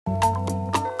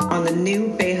on the new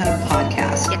Bay Hub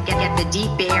podcast. Get the deep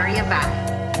Bay Area vibe.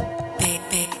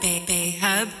 Bay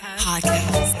Hub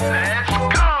podcast. Let's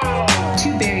go!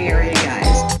 Two Bay Area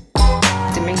guys,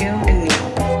 Domingo and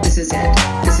Neil. This is it.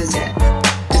 This is it.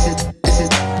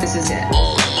 This is it.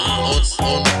 On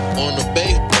the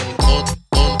Bay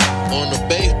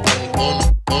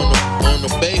on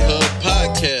the Bay Hub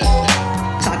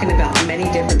podcast. Talking about many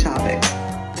different topics.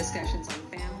 Discussions on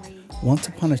family. Once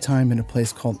upon a time in a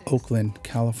place called Oakland,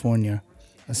 California,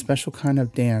 a special kind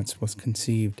of dance was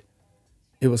conceived.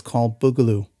 It was called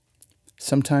Boogaloo.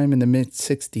 Sometime in the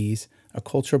mid-60s, a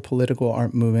cultural political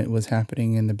art movement was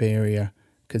happening in the Bay Area,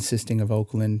 consisting of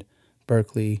Oakland,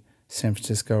 Berkeley, San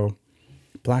Francisco.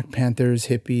 Black Panthers,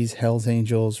 hippies, Hells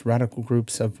Angels, radical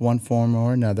groups of one form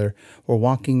or another were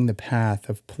walking the path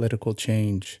of political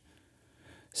change.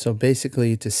 So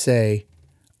basically to say,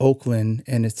 Oakland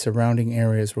and its surrounding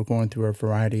areas were going through a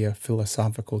variety of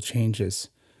philosophical changes.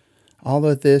 All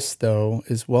of this, though,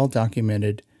 is well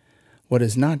documented. What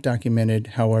is not documented,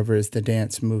 however, is the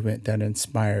dance movement that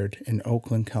inspired in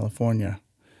Oakland, California.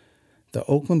 The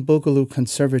Oakland Boogaloo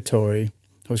Conservatory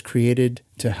was created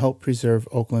to help preserve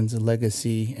Oakland's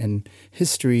legacy and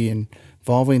history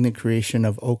involving the creation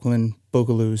of Oakland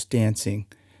Boogaloo's dancing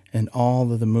and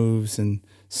all of the moves and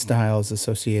styles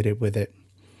associated with it.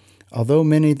 Although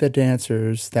many of the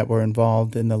dancers that were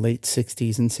involved in the late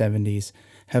 60s and 70s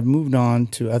have moved on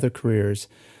to other careers,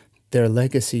 their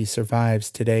legacy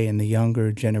survives today in the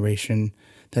younger generation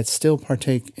that still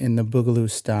partake in the Boogaloo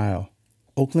style.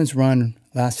 Oakland's run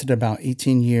lasted about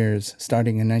 18 years,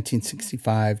 starting in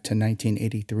 1965 to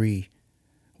 1983,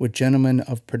 with Gentlemen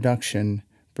of Production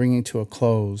bringing to a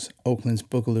close Oakland's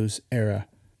Boogaloo's era.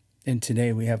 And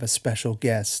today we have a special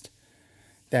guest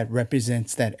that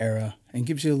represents that era and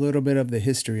gives you a little bit of the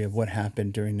history of what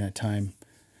happened during that time.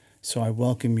 So I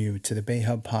welcome you to the Bay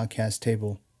Hub podcast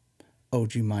table,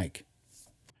 OG Mike.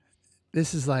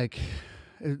 This is like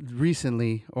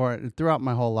recently, or throughout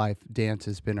my whole life, dance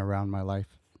has been around my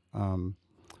life.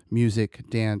 Music,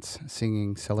 dance,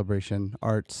 singing, celebration,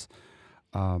 arts.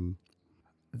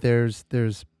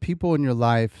 There's people in your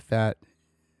life that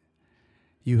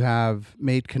you have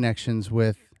made connections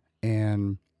with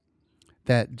and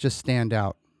that just stand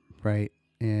out, right?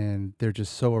 And they're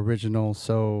just so original,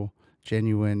 so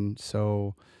genuine,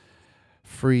 so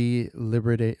free,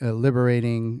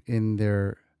 liberating in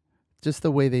their, just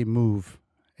the way they move.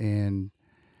 And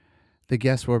the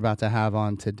guest we're about to have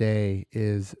on today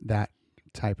is that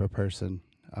type of person.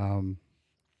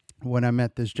 When I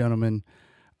met this gentleman,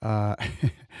 I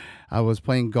was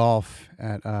playing golf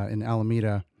at in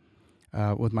Alameda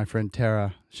with my friend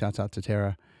Tara. Shouts out to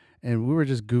Tara. And we were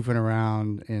just goofing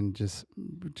around and just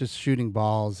shooting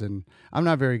balls. And I'm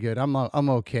not very good. I'm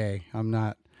okay. I'm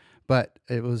not. But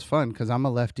it was fun because I'm a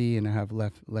lefty and I have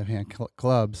left-hand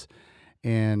clubs.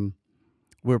 And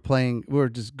we were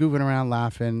just goofing around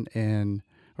laughing. And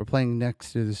we're playing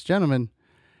next to this gentleman.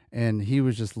 And he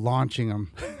was just launching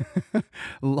them,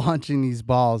 launching these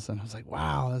balls. And I was like,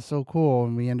 wow, that's so cool.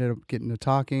 And we ended up getting to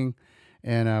talking.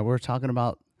 And we're talking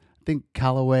about, I think,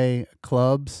 Callaway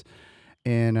clubs.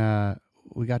 And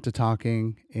we got to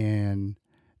talking, and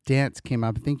dance came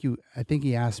up. I think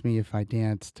he asked me if I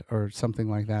danced or something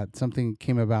like that. Something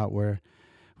came about where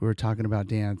we were talking about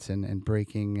dance and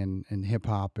breaking and hip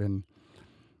hop. And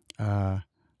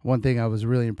one thing I was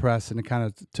really impressed, and it kind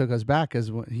of took us back,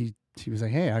 is when he was like,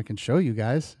 "Hey, I can show you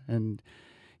guys." And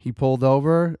he pulled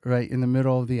over right in the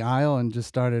middle of the aisle and just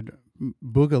started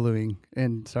boogalooing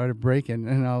and started breaking.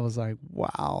 And I was like,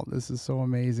 "Wow, this is so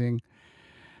amazing."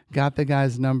 Got the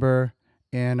guy's number,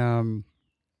 and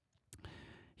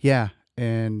yeah,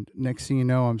 and next thing you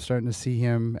know, I'm starting to see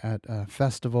him at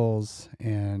festivals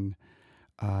and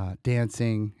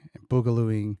dancing, and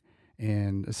boogalooing,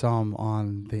 and saw him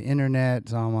on the internet,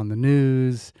 saw him on the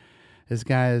news. This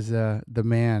guy is the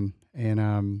man, and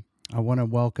I want to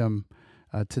welcome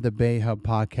to the Bay Hub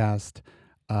podcast.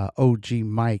 OG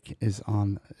Mike is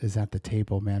at the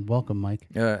table, man. Welcome, Mike.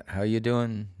 How you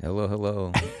doing?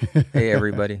 Hello. Hey,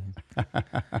 everybody.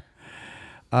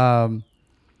 So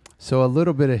a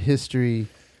little bit of history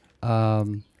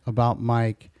about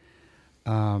Mike.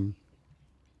 Well,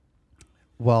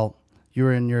 you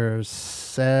were in your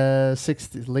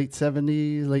 60s, late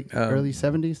 70s, early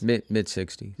 70s? Mid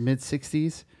 60s. Mid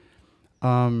 60s.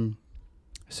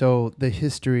 So the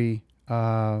history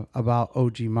about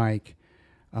OG Mike.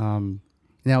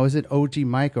 Now, is it OG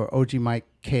Mike or OG Mike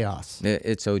Chaos?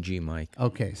 It's OG Mike.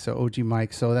 Okay, so OG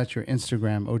Mike. So that's your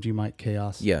Instagram, OG Mike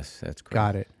Chaos. Yes, that's correct.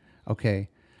 Got it. Okay.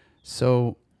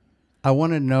 So I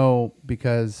want to know,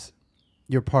 because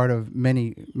you're part of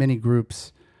many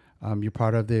groups You're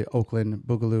part of the Oakland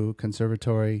Boogaloo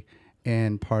Conservatory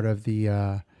and part of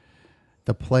the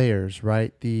Players,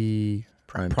 right? The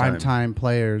Prime time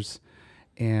Players,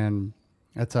 and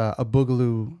that's a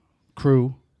Boogaloo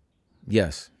crew.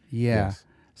 Yes. Yeah. Yes.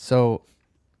 So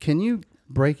can you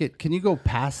break it? Can you go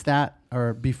past that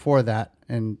or before that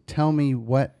and tell me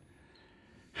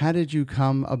how did you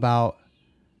come about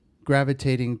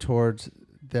gravitating towards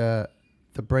the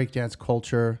breakdance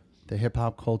culture, the hip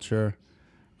hop culture?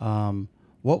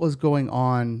 What was going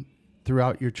on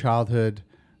throughout your childhood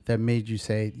that made you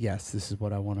say, yes, this is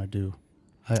what I want to do?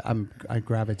 I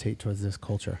gravitate towards this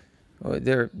culture. Well,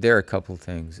 there are a couple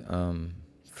things.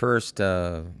 First,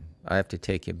 I have to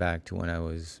take you back to when I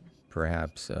was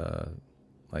perhaps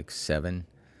like 7,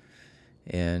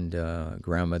 and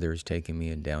grandmother's taking me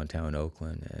in downtown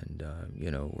Oakland, and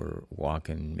we're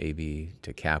walking maybe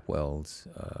to Capwell's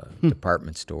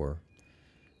department store,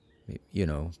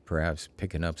 perhaps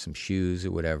picking up some shoes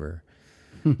or whatever.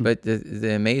 But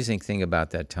the amazing thing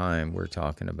about that time, we're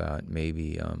talking about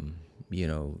maybe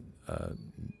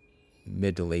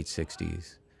mid to late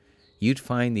 60s, you'd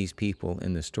find these people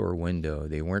in the store window.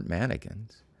 They weren't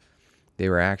mannequins. They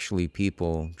were actually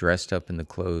people dressed up in the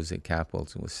clothes that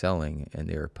Capwell's was selling, and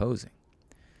they were posing.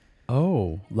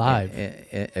 Oh, live.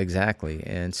 Exactly.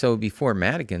 And so before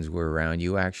mannequins were around,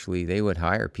 they would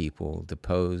hire people to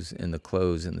pose in the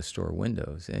clothes in the store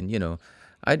windows. And,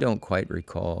 I don't quite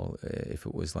recall if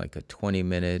it was like a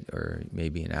 20-minute or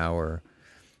maybe an hour.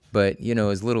 But,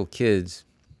 as little kids,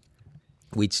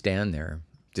 we'd stand there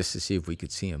just to see if we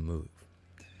could see them move.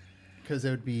 Because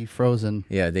they would be frozen.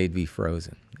 Yeah, they'd be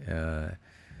frozen.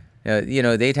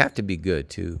 They'd have to be good,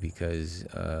 too, because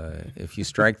if you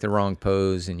strike the wrong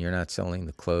pose and you're not selling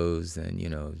the clothes, then,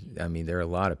 there are a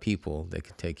lot of people that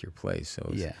could take your place.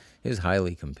 So it was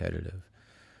highly competitive.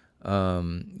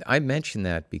 I mention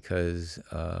that because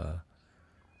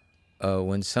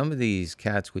when some of these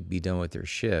cats would be done with their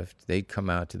shift, they'd come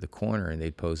out to the corner and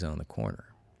they'd pose on the corner.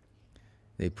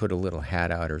 They'd put a little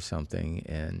hat out or something,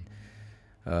 and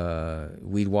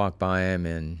we'd walk by them,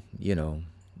 and,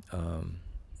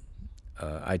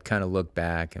 I'd kind of look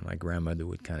back, and my grandmother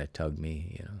would kind of tug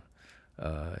me,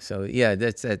 So, yeah,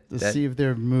 that's that. To see if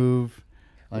they move,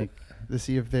 to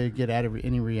see if they get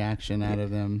any reaction out of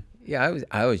them. Yeah,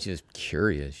 I was just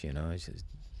curious, I was just,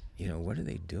 what are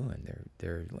they doing?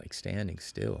 They're like standing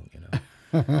still,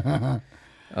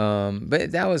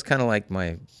 But that was kind of like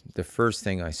the first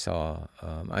thing I saw.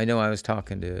 I know I was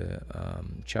talking to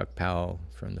Chuck Powell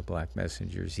from the Black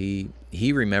Messengers. He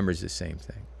remembers the same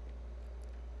thing,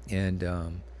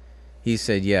 and he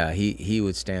said, yeah, he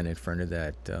would stand in front of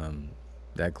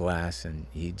that glass and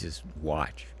he'd just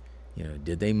watch.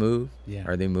 Did they move? Yeah.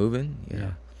 Are they moving?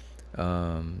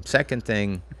 Second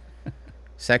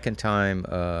time,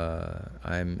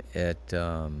 I'm at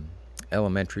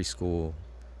elementary school,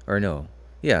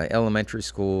 elementary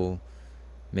school,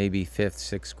 maybe 5th,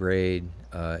 6th grade,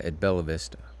 at Bella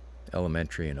Vista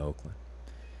Elementary in Oakland.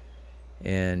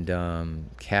 And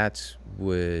cats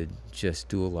would just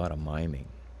do a lot of miming.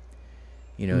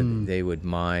 They would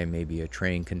mime maybe a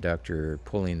train conductor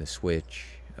pulling the switch,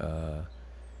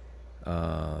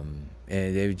 and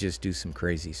they would just do some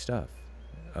crazy stuff.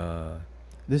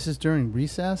 This is during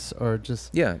recess or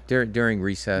just? Yeah, during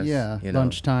recess. Yeah,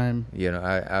 lunchtime.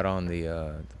 Out on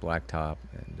the blacktop,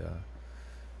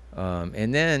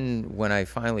 and then when I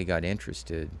finally got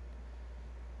interested,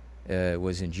 it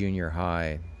was in junior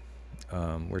high.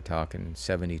 We're talking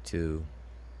 72,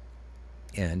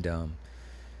 and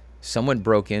someone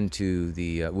broke into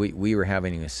the. We were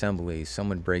having an assembly.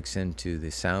 Someone breaks into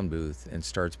the sound booth and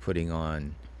starts putting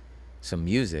on some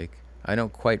music. I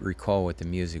don't quite recall what the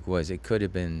music was. It could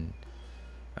have been,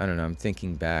 I don't know, I'm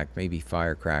thinking back, maybe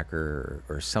Firecracker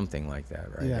or something like that,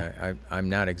 right? Yeah. I'm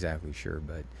not exactly sure,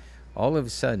 but all of a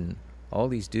sudden, all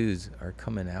these dudes are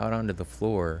coming out onto the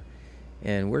floor,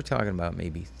 and we're talking about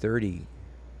maybe 30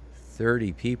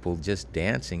 people just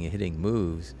dancing and hitting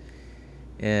moves.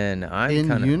 And I'm in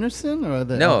kind of unison, or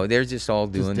no, they're just all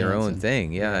doing their own dancing.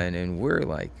 thing, yeah. And we're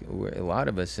a lot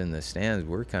of us in the stands.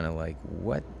 We're kind of like,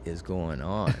 what is going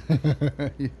on?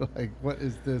 You're like, what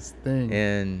is this thing?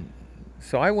 And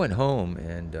so I went home,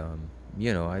 and I'm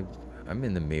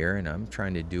in the mirror, and I'm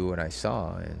trying to do what I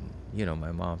saw, and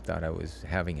my mom thought I was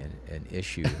having an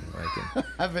issue, like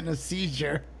having a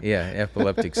seizure. Yeah,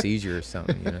 epileptic seizure or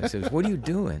something. Says, what are you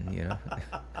doing?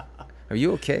 Are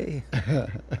you okay?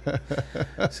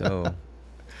 So,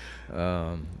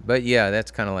 but yeah,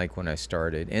 that's kind of like when I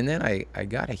started. And then I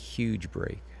got a huge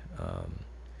break.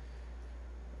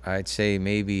 I'd say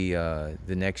maybe the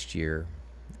next year,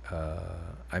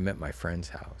 I'm at my friend's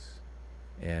house.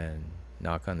 And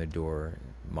knock on the door.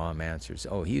 Mom answers.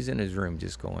 Oh, he's in his room,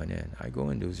 just going in. I go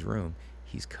into his room.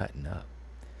 He's cutting up.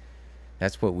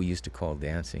 That's what we used to call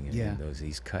dancing in those.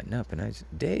 He's cutting up, and I said,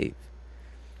 Dave,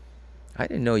 I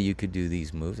didn't know you could do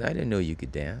these moves. I didn't know you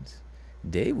could dance.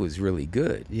 Dave was really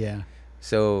good. Yeah.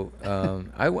 So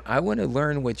I want to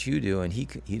learn what you do, and he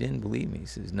didn't believe me. He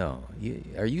says, "No,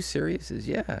 are you serious?" He says,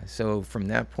 "Yeah." So from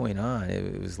that point on,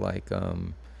 it was like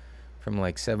from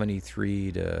like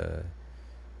 73 to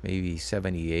maybe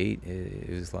 78. It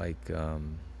was like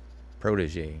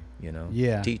protege,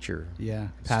 teacher,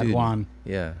 Padawan.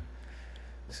 Yeah.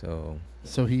 So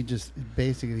he just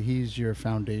basically he's your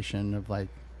foundation of like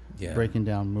breaking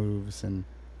down moves and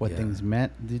what things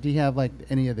meant. Did he have like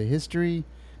any of the history?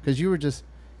 Because you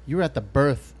were at the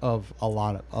birth of a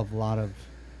lot of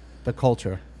the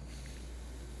culture.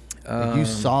 Like you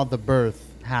saw the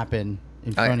birth happen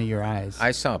in front of your eyes.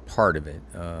 I saw part of it.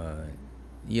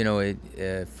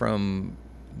 From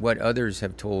what others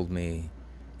have told me,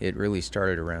 it really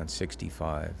started around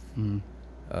 65.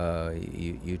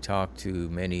 You talk to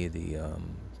many of the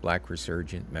Black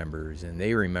Resurgent members, and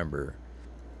they remember,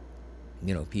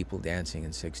 people dancing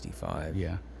in 65.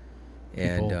 Yeah.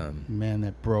 And man,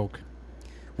 that broke.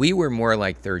 We were more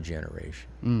like third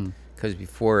generation, because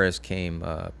before us came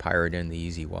Pirate and the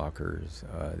Easy Walkers.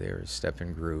 They were a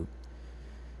stepping group.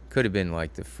 Could have been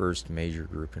like the first major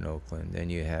group in Oakland. Then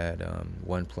you had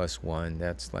 1+1.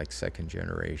 That's like second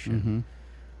generation.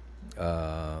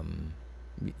 Along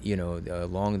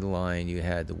the line, you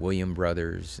had the Williams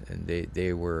brothers, and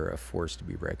they were a force to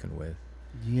be reckoned with.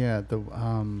 Yeah,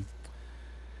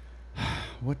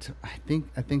 I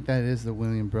think that is the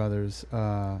Williams brothers.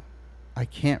 I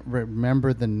can't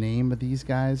remember the name of these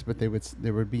guys, but they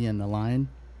would be in the line,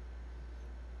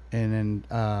 and then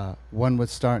one would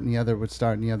start and the other would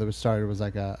start and the other would start. It was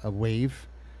like a wave,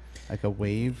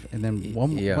 and then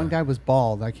one guy was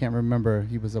bald. I can't remember.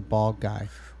 He was a bald guy.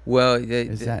 Well,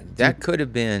 that could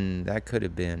have been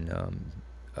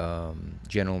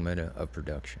Gentlemen of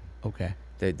Production. Okay.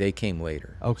 They came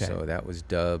later. Okay. So that was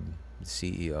Dub, the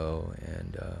CEO,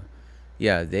 and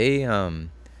they.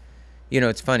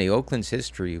 It's funny. Oakland's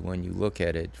history, when you look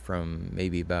at it from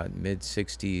maybe about mid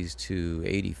 '60s to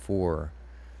 '84,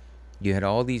 you had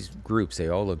all these groups. They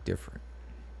all looked different,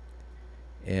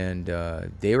 and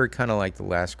they were kind of like the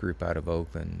last group out of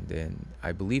Oakland, and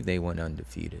I believe they went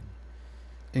undefeated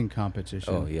in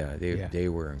competition. Oh yeah, they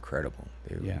were incredible.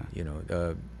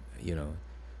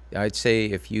 I'd say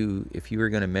if you were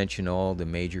going to mention all the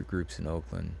major groups in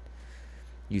Oakland,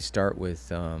 you start with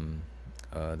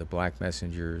the Black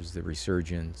Messengers, the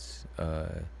Resurgents.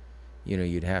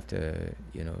 You'd have to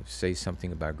say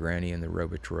something about Granny and the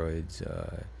Robotroids,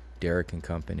 Derek and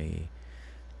Company,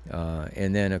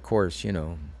 and then of course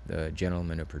the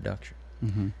Gentlemen of Production.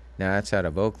 Now that's out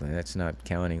of Oakland. That's not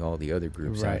counting all the other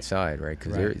groups outside, right?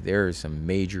 Because there are some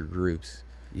major groups.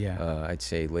 Yeah. I'd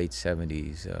say late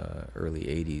 70s, early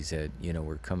 80s that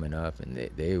were coming up, and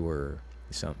they were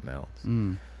something else.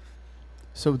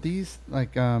 So these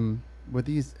were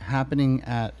these happening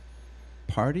at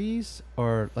parties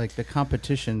or like the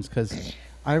competitions? Because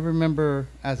I remember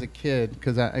as a kid,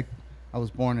 because I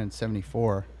was born in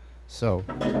 '74, so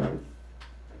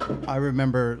I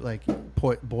remember like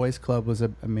Boys Club was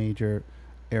a major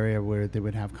area where they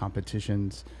would have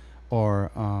competitions,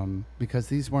 or because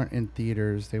these weren't in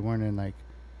theaters, they weren't in like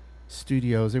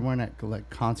studios, they weren't at like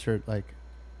concert like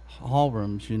hall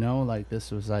rooms, like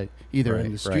this was like either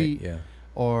in the street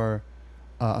or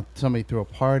somebody threw a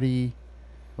party.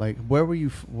 Like where were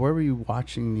you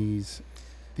watching these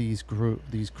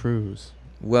crews?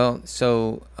 Well,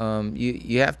 so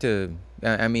you have to.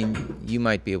 I mean, you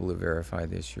might be able to verify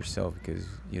this yourself because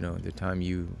the time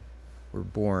you were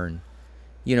born,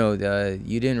 you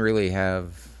didn't really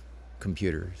have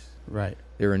computers. Right.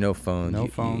 There were no phones. No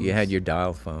phones. You had your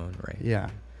dial phone, right?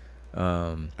 Yeah.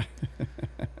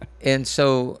 And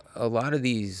so a lot of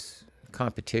these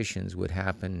competitions would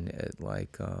happen at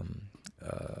like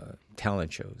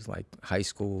talent shows, like high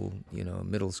school,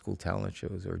 middle school talent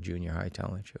shows or junior high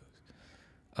talent shows.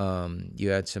 You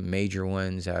had some major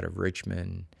ones out of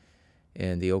Richmond,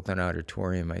 and the Oakland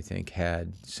Auditorium, I think,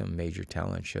 had some major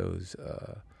talent shows,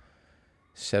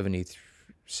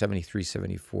 73,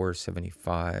 74,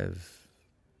 75,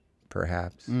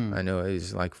 perhaps. I know it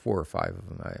was like 4 or 5 of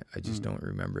them. I just don't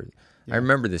remember. Yeah. I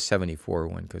remember the 74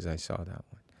 one because I saw that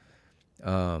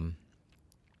one.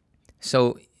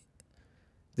 So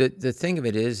the thing of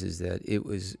it is that it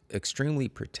was extremely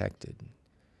protected.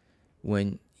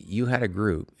 When you had a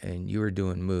group and you were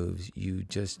doing moves, you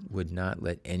just would not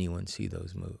let anyone see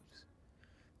those moves.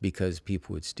 because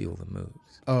people would steal the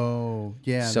moves. Oh,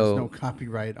 yeah. So- there's no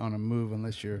copyright on a move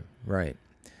unless you're. Right.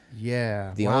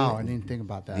 Yeah. The wow. only- I didn't think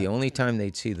about that. The only time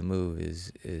they'd see the move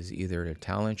is either at a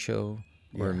talent show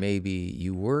or Yeah. maybe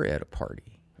you were at a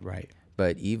party. Right.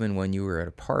 But even when you were at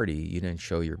a party, you didn't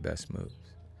show your best moves.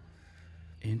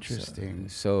 Interesting.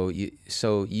 So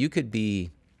you could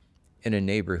be in a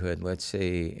neighborhood, let's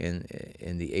say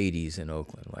in the 80s in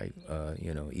Oakland, like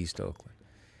East Oakland,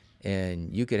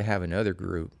 and you could have another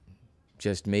group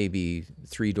just maybe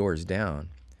 3 doors down,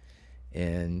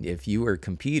 and if you were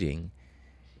competing,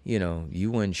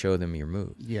 you wouldn't show them your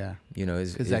move. Yeah.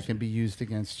 Because Because that can be used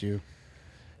against you,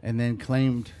 and then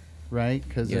claimed, right?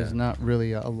 Because Yeah. there's not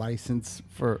really a license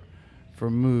for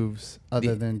moves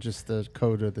other than just the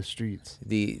code of the streets.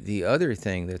 The other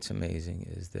thing that's amazing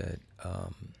is that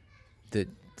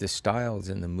the styles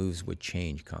and the moves would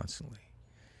change constantly.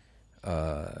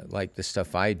 Like the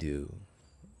stuff I do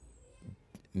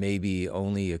maybe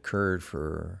only occurred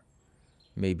for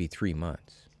maybe 3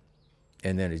 months,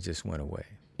 and then it just went away.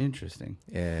 Interesting.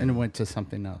 And And it went to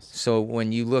something else. So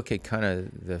when you look at kind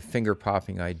of the finger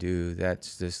popping I do,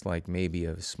 that's just like maybe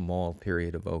a small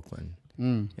period of Oakland,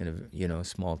 in a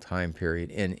small time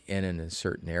period, and in a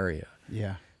certain area.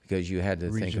 Yeah. Because you had to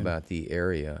think Region. about the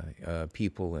area.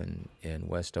 People in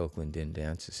West Oakland didn't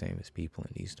dance the same as people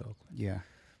in East Oakland. Yeah.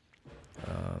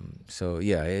 So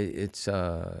yeah, it's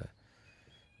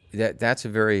that's a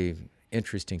very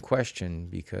interesting question,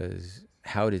 because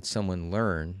how did someone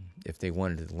learn? If they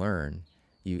wanted to learn,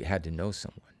 you had to know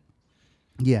someone.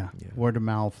 Yeah. Word of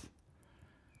mouth.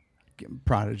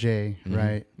 Protege,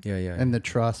 right? Yeah, yeah. And the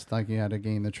trust, like you had to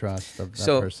gain the trust of that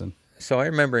So- person. So I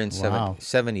remember in Wow.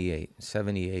 78,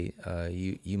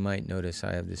 you might notice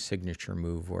I have this signature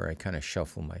move where I kind of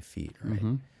shuffle my feet,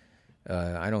 right?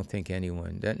 I don't think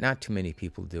not too many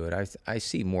people do it. I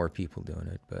see more people doing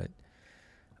it, but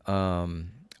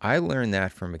I learned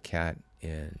that from a cat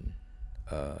in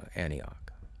Antioch.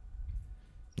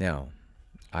 Now,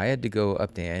 I had to go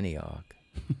up to Antioch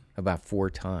about 4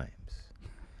 times.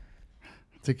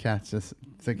 To catch these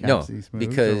moves. No, or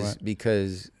because what?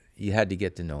 because you had to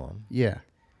get to know him. Yeah.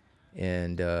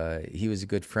 And he was a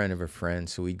good friend of a friend,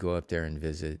 so we'd go up there and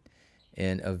visit.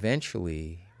 And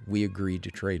eventually, we agreed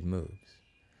to trade moves.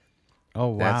 Oh,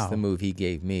 wow. That's the move he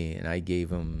gave me, and I gave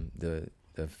him the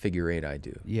figure 8 I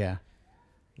do. Yeah.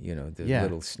 The Yeah.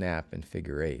 little snap and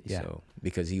figure 8. Yeah. So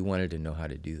because he wanted to know how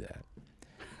to do that.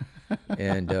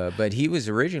 And but he was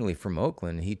originally from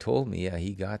Oakland. He told me,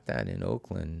 he got that in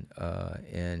Oakland.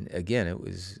 And again, it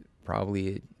was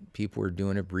probably people were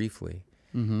doing it briefly.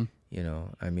 Mm-hmm.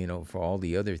 For all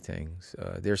the other things.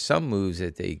 There's some moves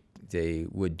that they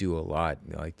would do a lot,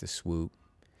 like the swoop.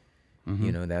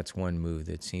 Mm-hmm. That's one move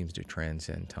that seems to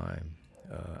transcend time.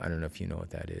 I don't know if you know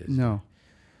what that is. No.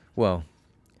 Well,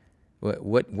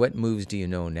 what moves do you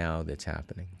know now that's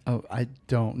happening? Oh, I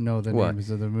don't know the What?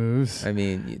 names of the moves. I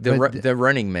mean, But the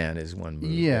running man is one move.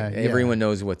 Yeah, right? yeah. Everyone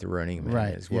knows what the running man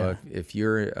Right, is. Well, yeah. if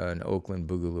you're an Oakland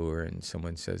Boogaloo and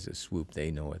someone says a swoop, they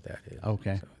know what that is.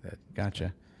 Okay. So that,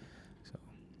 Gotcha. so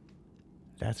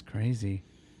That's crazy.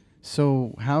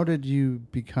 So how did you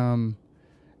become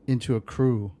into a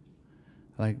crew?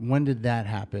 Like, when did that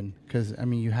happen? Because,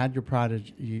 you had your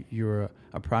prodigy. You were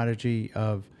a prodigy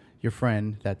of your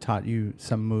friend that taught you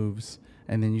some moves,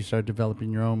 and then you started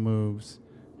developing your own moves,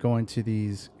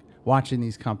 watching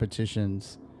these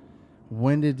competitions.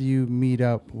 When did you meet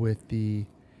up with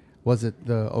was it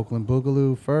the Oakland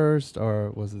Boogaloo first,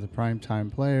 or was it the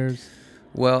Primetime Players?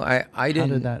 well, I How didn't.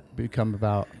 did that become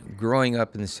about? Growing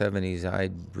up in the 70s,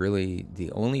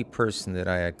 the only person that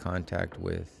I had contact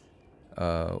with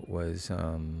was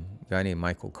a guy named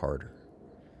Michael Carter.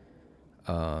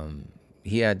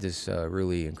 He had this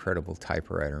really incredible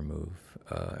typewriter move.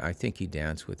 I think he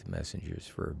danced with the Messengers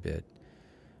for a bit.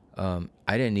 I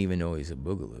didn't even know he's a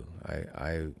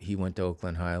Boogaloo. He went to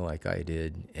Oakland High like I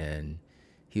did, and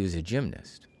he was a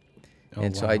gymnast.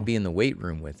 And so wow. I'd be in the weight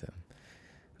room with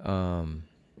him.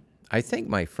 I think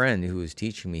my friend who was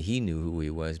teaching me, he knew who he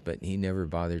was, but he never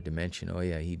bothered to mention, oh,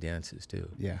 yeah, he dances too.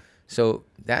 Yeah. So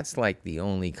that's like the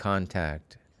only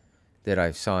contact that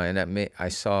I saw. And I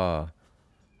saw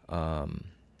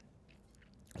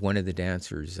one of the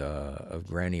dancers of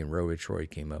Granny and Robotroid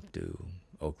came up to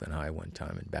Oakland High one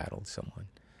time and battled someone.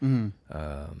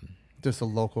 Mm-hmm. Just a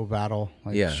local battle,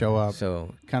 like Yeah, show up,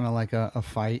 so kind of like a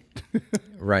fight.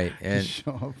 right, and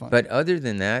Show up on- but other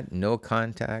than that, no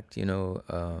contact.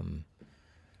 And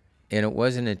it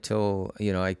wasn't until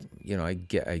I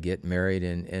get married,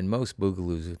 and most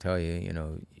Boogaloos will tell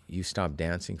you, you stop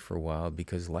dancing for a while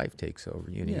because life takes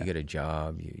over. You Yeah. get a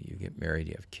job, you get married,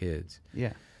 you have kids.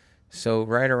 yeah, So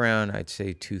right around, I'd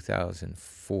say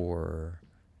 2004,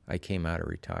 I came out of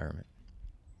retirement.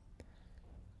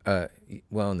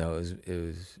 Well, no, it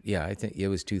was yeah, I think it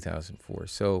was 2004.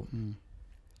 So,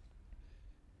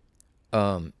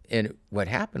 and what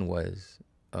happened was,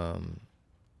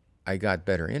 I got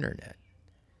better internet.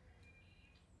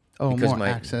 Oh, because more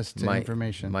access to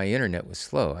information. My internet was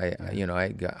slow.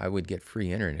 I would get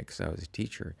free internet because I was a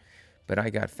teacher, but I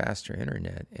got faster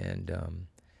internet, and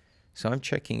so I'm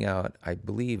checking out. I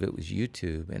believe it was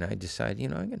YouTube, and I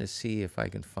decided, I'm going to see if I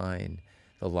can find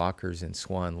the Lockers in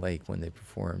Swan Lake when they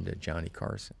performed at Johnny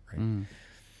Carson, right?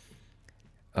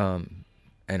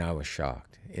 And I was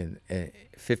shocked. And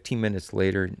 15 minutes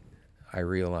later, I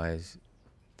realized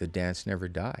the dance never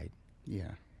died.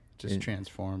 Yeah. Just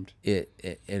transformed. It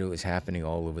was happening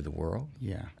all over the world.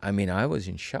 Yeah. I mean, I was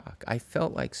in shock. I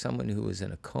felt like someone who was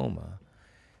in a coma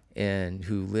and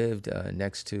who lived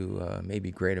next to maybe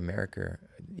Great America,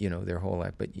 their whole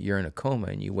life. But you're in a coma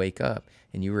and you wake up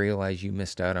and you realize you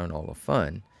missed out on all the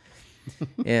fun.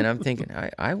 And I'm thinking,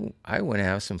 I want to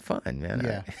have some fun, man.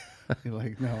 Yeah. You're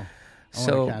like, no, I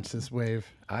So want to catch this wave.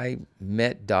 I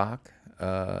met Doc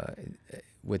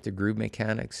with the Groove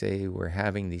Mechanics. They were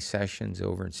having these sessions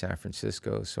over in San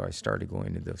Francisco, so I started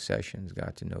going to those sessions,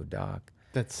 got to know Doc.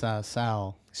 That's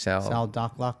Sal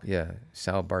Doc Lock? Yeah,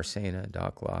 Sal Barcena,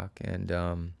 Doc Lock. And,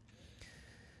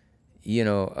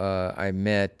 I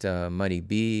met Money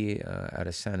B out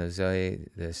of San Jose,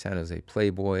 the San Jose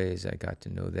Playboys. I got to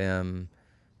know them.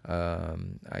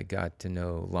 I got to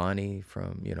know Lonnie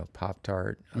from, Pop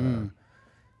Tart. I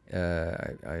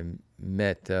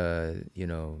met,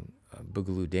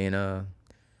 Boogaloo Dana,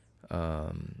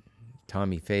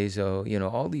 Tommy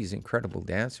Fazo, all these incredible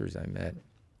dancers I met.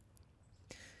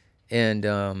 And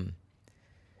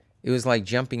it was like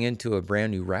jumping into a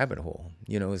brand new rabbit hole.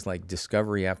 It was like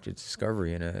discovery after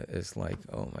discovery, and it's like,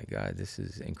 oh my God, this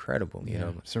is incredible.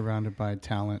 Surrounded by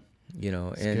talent,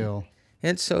 skill.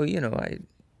 And so,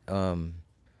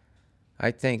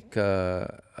 I think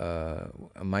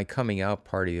my coming out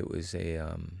party, it was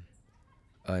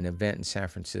an event in San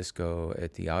Francisco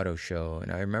at the auto show,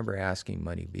 and I remember asking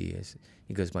Money B,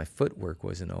 he goes, my footwork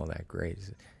wasn't all that great.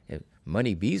 And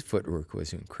Money B's footwork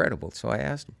was incredible. So I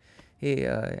asked him, hey,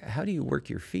 how do you work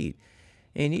your feet?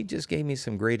 And he just gave me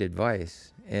some great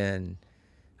advice, and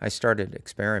I started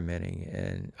experimenting,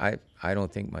 and I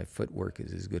don't think my footwork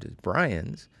is as good as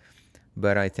Brian's,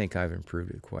 but I think I've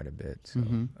improved it quite a bit. So,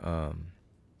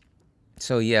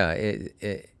 so yeah,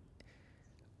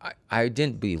 I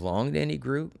didn't belong to any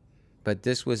group, but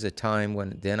this was a time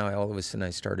when then all of a sudden I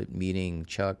started meeting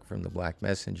Chuck from the Black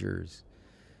Messengers.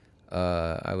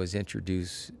 I was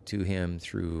introduced to him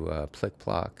through Plick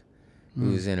Plock,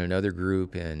 who was in another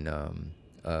group in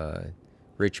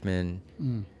Richmond.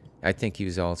 I think he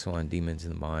was also on Demons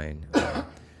in the Mind.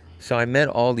 So I met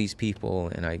all these people,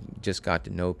 and I just got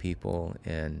to know people,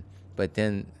 but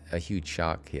then a huge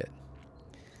shock hit.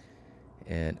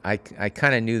 And I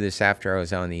kind of knew this after I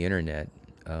was on the internet.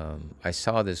 I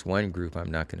saw this one group,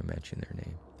 I'm not going to mention their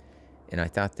name, and I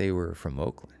thought they were from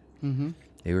Oakland.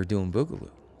 They were doing Boogaloo.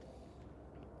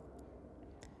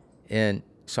 And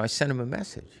so I sent them a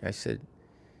message. I said,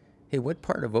 hey, what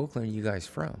part of Oakland are you guys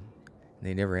from? And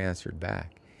they never answered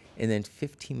back. And then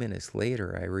 15 minutes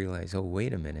later, I realized, oh,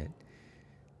 wait a minute.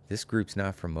 This group's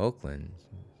not from Oakland,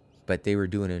 but they were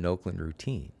doing an Oakland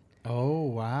routine. Oh,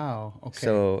 wow. Okay.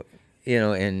 So,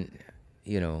 interesting.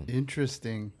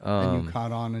 And you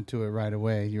caught on into it right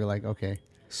away. You're like, okay.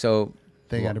 So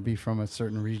they got to be from a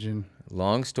certain region.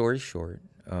 Long story short,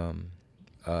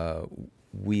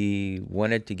 we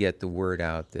wanted to get the word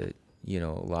out that, a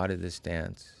lot of this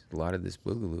dance, a lot of this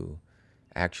Boogaloo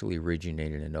actually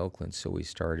originated in Oakland. So we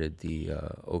started the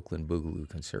Oakland Boogaloo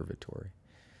Conservatory.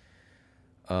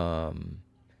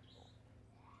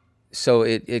 So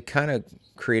it kind of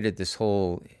created this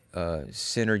whole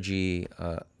synergy.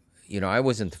 I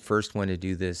wasn't the first one to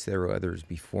do this. There were others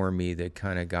before me that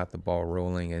kind of got the ball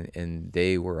rolling, and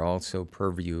they were also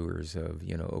purveyors of,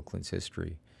 Oakland's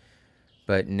history.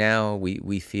 But now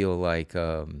we feel like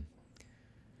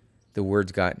the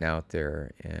word's gotten out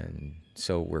there, and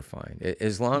so we're fine.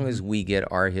 As long as we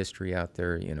get our history out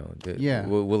there,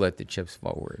 we'll let the chips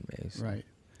fall where it may. So. Right.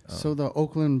 So the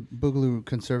Oakland Boogaloo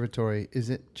Conservatory, is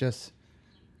it just,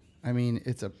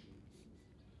 it's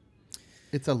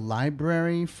a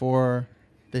library for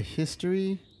the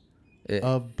history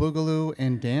of Boogaloo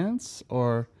and dance,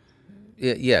 or?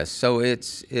 Yes. So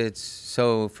it's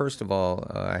so first of all,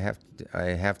 I have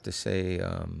to say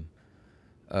the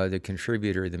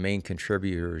main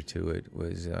contributor to it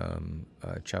was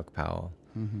Chuck Powell.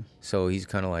 So he's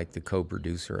kind of like the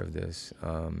co-producer of this.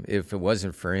 If it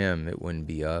wasn't for him, it wouldn't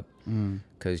be up,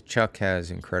 because Chuck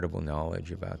has incredible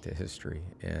knowledge about the history.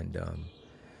 And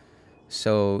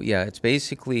so yeah, it's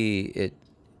basically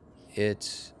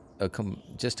it's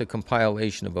just a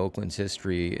compilation of Oakland's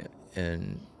history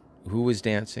and who was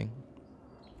dancing,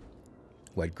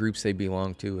 what groups they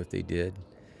belonged to if they did.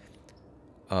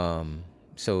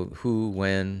 So who,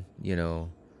 when,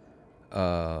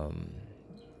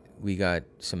 we got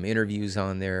some interviews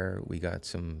on there. We got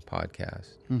some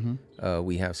podcasts.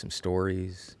 We have some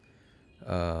stories.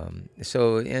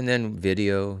 So, and then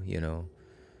video,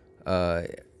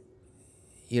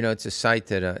 it's a site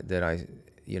that I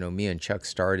me and Chuck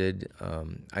started.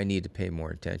 I need to pay more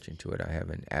attention to it. I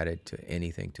haven't added to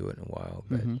anything to it in a while,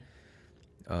 but,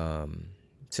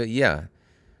 so yeah,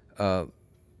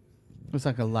 It's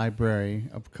like a library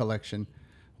of collection.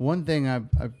 One thing I've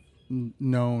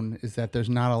known is that there's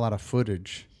not a lot of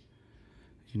footage,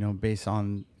 based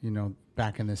on,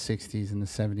 back in the 60s and the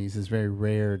 70s. It's very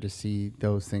rare to see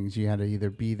those things. You had to either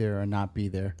be there or not be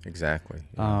there. Exactly.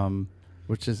 Yeah.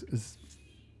 Which is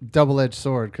double-edged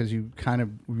sword, because you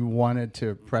wanted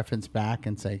to preference back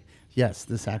and say, yes,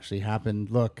 this actually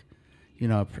happened. Look,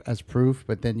 as proof.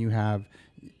 But then you have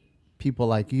people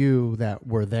like you that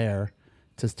were there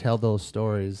to tell those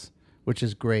stories, which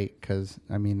is great, because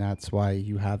that's why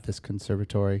you have this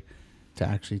conservatory, to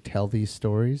actually tell these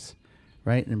stories,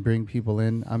 right, and bring people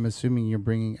in. I'm assuming you're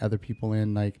bringing other people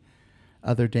in, like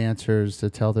other dancers, to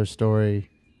tell their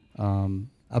story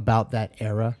about that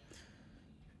era.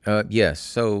 Yes.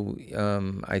 So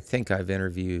I think I've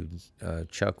interviewed,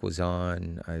 Chuck was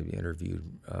on. I interviewed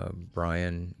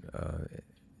Brian,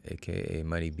 a.k.a.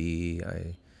 Money B.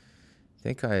 I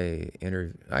think I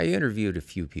interviewed a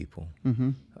few people.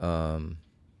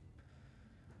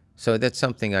 So that's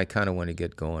something I kind of want to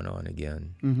get going on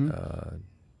again.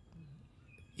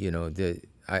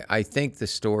 I think the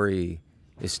story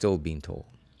is still being told.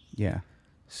 Yeah.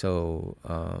 So,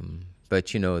 but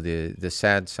the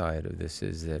sad side of this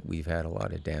is that we've had a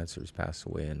lot of dancers pass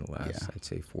away in the last, I'd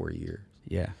say, 4 years.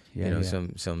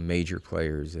 Some major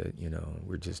players that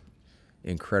were just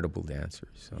incredible dancers.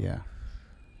 So,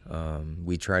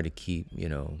 we try to keep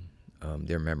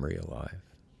their memory alive.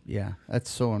 Yeah, that's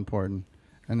so important,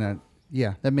 and that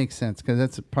makes sense, because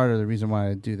that's part of the reason why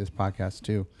I do this podcast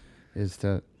too, is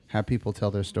to have people tell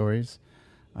their stories.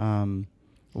 Two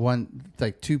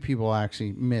people I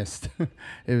actually missed.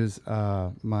 It was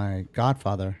my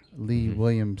godfather, Lee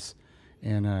Williams,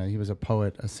 and he was a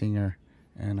poet, a singer,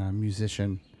 and a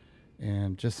musician,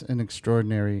 and just an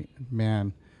extraordinary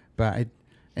man.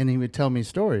 And he would tell me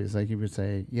stories. Like, he would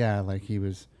say,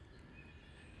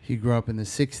 he grew up in the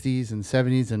 60s and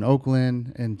 70s in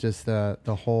Oakland, and just the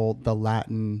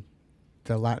Latin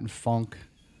funk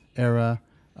era.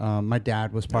 My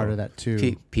dad was part of that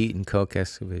too. Pete and Coke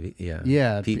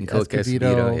Escovedo. Pete and Coke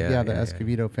Escovedo. The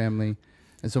Escovedo family.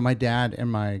 And so my dad and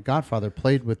my godfather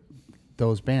played with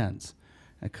those bands,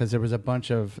 because there was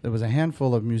a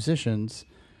handful of musicians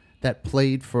that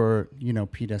played for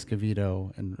Pete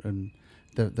Escovedo and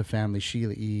the family,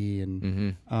 Sheila E.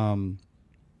 and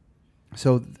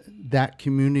so that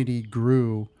community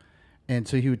grew, and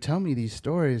so he would tell me these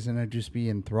stories, and I'd just be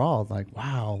enthralled, like,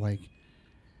 wow, like,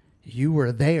 you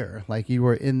were there, like, you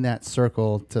were in that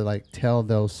circle to, like, tell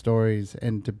those stories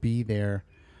and to be there,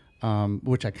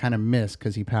 which I kind of missed,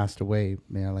 because he passed away,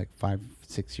 like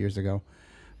 5-6 years ago.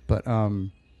 But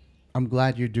I'm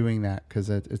glad you're doing that, because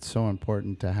it's so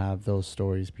important to have those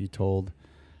stories be told.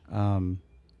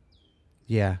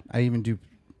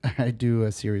 I do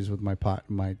a series with my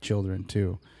children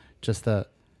too, just to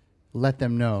let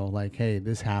them know, like, hey,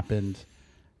 this happened.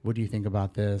 What do you think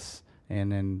about this?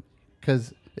 And then,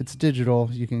 because it's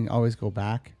digital, you can always go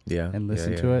back and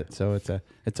listen to it. So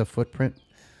it's a footprint.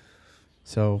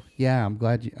 So yeah, I'm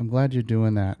glad you're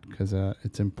doing that, because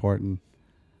it's important.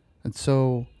 And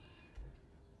so,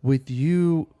 with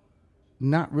you,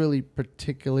 not really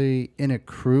particularly in a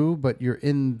crew, but you're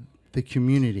in the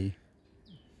community.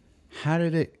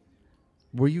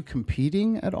 Were you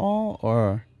competing at all,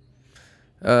 or?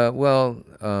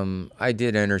 I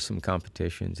did enter some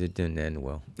competitions. It didn't end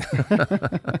well.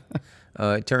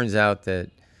 It turns out that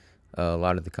a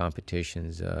lot of the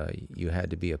competitions, you had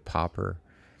to be a popper,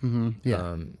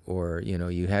 or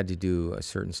you had to do a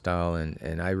certain style,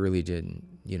 and I really didn't,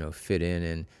 fit in.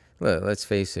 And let's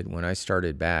face it, when I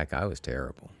started back, I was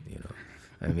terrible.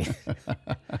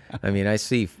 I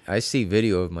see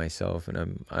video of myself,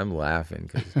 and I'm laughing,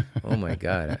 because oh my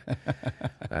God,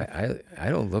 I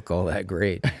don't look all that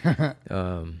great.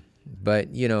 But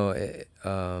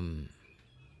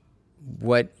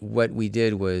what we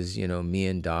did was, me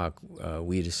and Doc,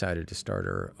 we decided to start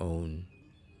our own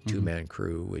two-man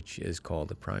crew, which is called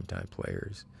the Primetime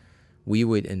Players. We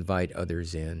would invite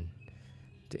others in,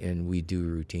 and we do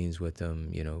routines with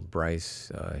them.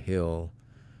 Bryce Hill.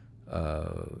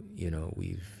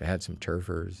 We've had some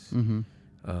turfers.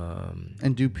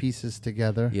 And do pieces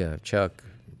together. Yeah, Chuck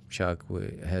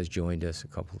has joined us a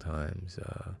couple times.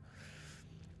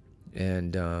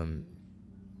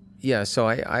 So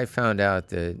I found out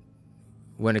that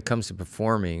when it comes to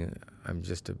performing, I'm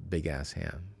just a big-ass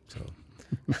ham. So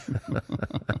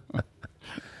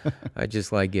I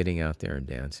just like getting out there and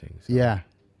dancing. So. Yeah.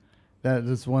 That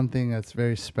is one thing that's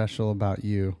very special about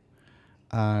you.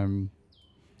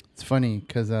 It's funny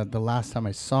because the last time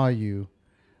I saw you,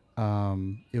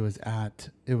 it was at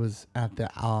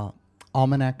the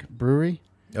Almanac Brewery.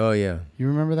 Oh, yeah. You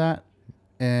remember that?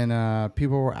 And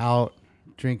people were out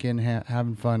drinking,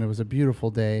 having fun. It was a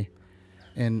beautiful day.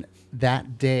 And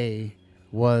that day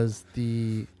was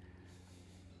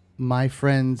my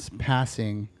friend's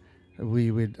passing.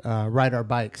 We would ride our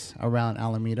bikes around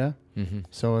Alameda.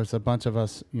 So it's a bunch of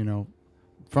us,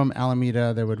 from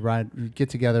Alameda that would get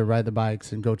together, ride the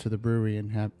bikes, and go to the brewery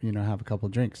and have a couple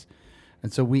of drinks.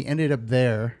 And so we ended up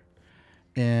there,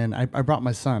 and I brought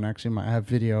my son. Actually, I have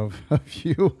video of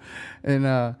you,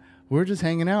 and we're just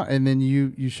hanging out. And then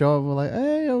you show up, we're like,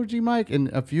 hey, OG Mike, and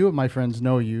a few of my friends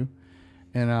know you.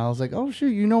 And I was like, oh, shoot,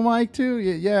 you know Mike too?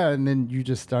 Yeah. And then you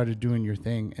just started doing your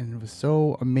thing, and it was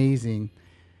so amazing,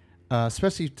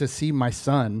 especially to see my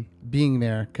son being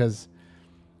there because,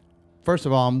 first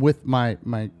of all, I'm with my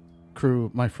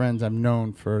crew, my friends I've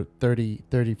known for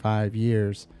 35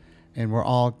 years, and we're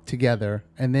all together.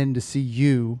 And then to see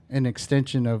you, an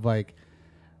extension of like,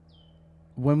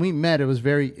 when we met, it was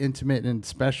very intimate and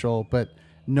special, but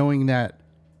knowing that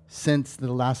since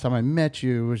the last time I met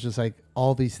you, it was just like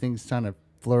all these things kind of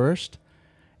flourished.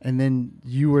 And then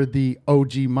you were the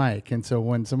OG Mike. And so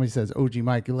when somebody says OG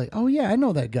Mike, you're like, oh yeah, I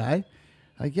know that guy.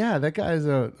 Like, yeah, that guy is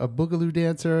a Boogaloo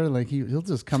dancer. Like he'll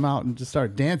just come out and just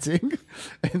start dancing.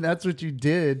 And that's what you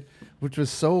did, which was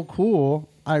so cool.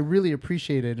 I really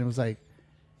appreciate it. And it was like,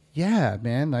 yeah,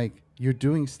 man, like you're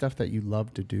doing stuff that you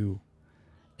love to do.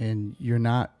 And you're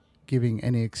not giving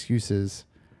any excuses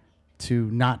to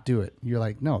not do it. You're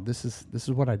like, no, this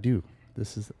is what I do.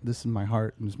 This is my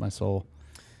heart and this is my soul.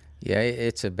 Yeah,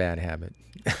 it's a bad habit.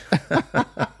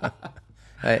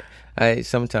 I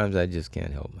sometimes I just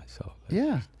can't help myself.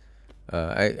 Yeah.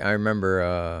 I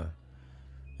remember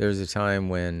there was a time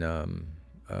when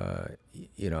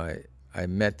I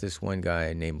met this one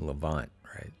guy named Levant,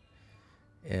 right?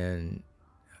 And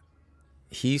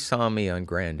he saw me on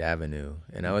Grand Avenue,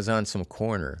 and I was on some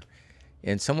corner,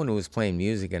 and someone was playing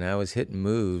music, and I was hitting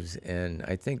moves, and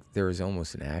I think there was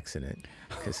almost an accident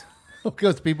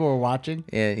because people were watching.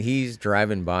 And he's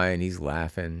driving by, and he's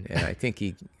laughing, and I think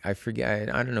I forget,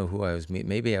 I don't know who I was meeting.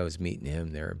 Maybe I was meeting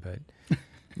him there, but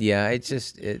yeah,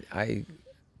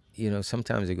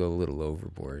 sometimes I go a little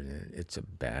overboard, and it's a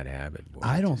bad habit. Boy.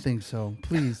 I don't think so.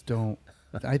 Please don't.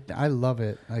 I love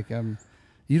it. Like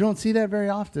you don't see that very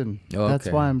often. Oh, That's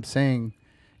okay. why I'm saying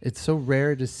it's so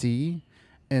rare to see.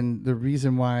 And the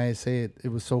reason why I say it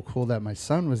was so cool that my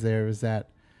son was there is that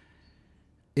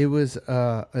it was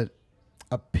a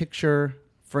picture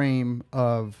frame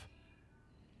of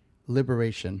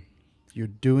liberation. You're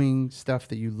doing stuff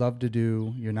that you love to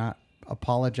do. You're not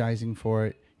apologizing for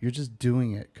it. You're just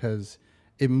doing it because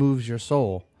it moves your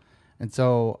soul. And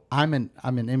so I'm an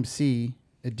MC,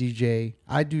 a DJ.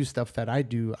 I do stuff that I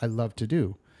love to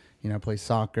do. I play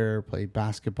soccer, play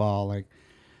basketball. Like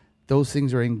those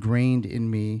things are ingrained in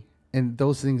me, and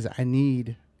those things I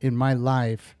need in my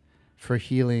life for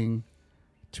healing,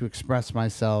 to express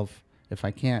myself. If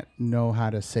I can't know how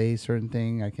to say a certain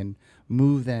thing, I can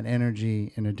move that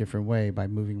energy in a different way by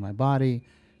moving my body,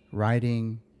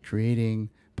 writing,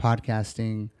 creating,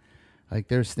 podcasting. Like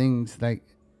there's things like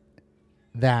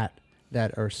that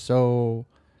are so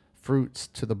fruits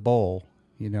to the bowl,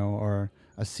 or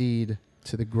a seed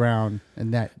to the ground,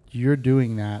 and that you're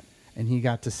doing that, and he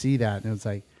got to see that, and it was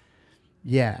like,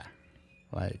 yeah,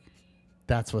 like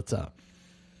that's what's up.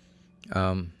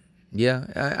 Yeah,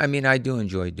 I mean, I do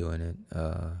enjoy doing it.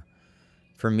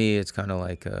 For me, it's kind of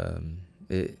like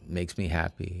it makes me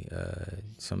happy.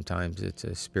 Sometimes it's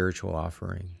a spiritual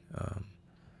offering.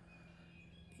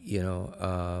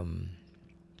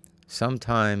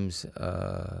 Sometimes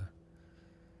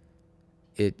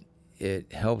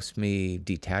it helps me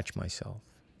detach myself.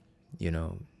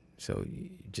 So you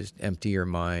just empty your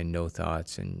mind, no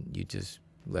thoughts, and you just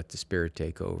let the spirit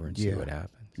take over and see what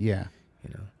happens. Yeah.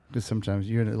 Because sometimes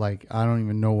you're like, I don't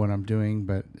even know what I'm doing,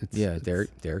 but Yeah, there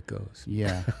it goes.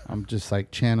 Yeah, I'm just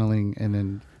like channeling and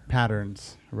then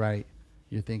patterns, right?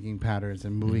 You're thinking patterns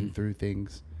and moving through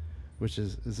things, which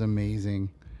is amazing.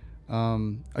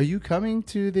 Are you coming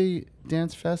to the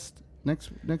Dance Fest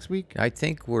next week? I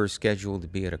think we're scheduled to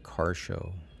be at a car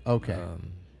show. Okay.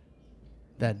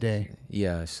 That day.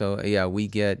 Yeah, so we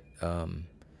get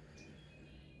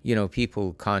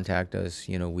people contact us,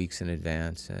 weeks in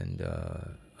advance and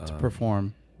To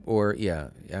perform. Or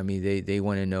I mean they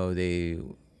want to know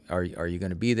are you going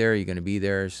to be there? Are you going to be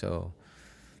there? So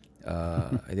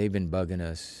they've been bugging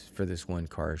us for this one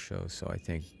car show. So I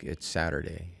think it's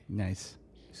Saturday. Nice.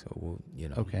 So we'll.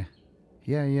 Okay.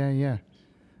 Yeah.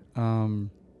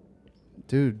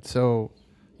 Dude, so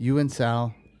you and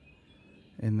Sal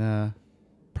and the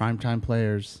Primetime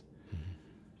Players,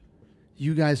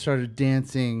 you guys started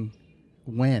dancing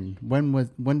when?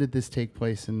 When did this take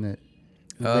place? In the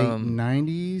late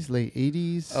 90s, late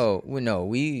 80s? Oh, well, no,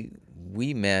 we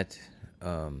met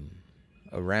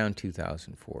around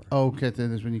 2004. Oh, okay,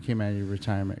 that's when you came out of your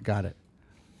retirement. Got it.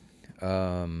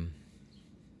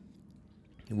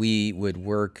 We would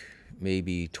work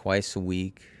maybe twice a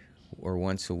week or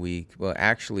once a week. Well,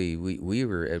 actually, we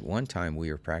were at one time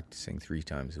we were practicing 3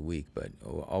 times a week, but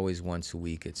always once a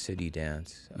week at City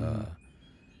Dance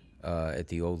at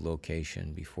the old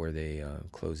location before they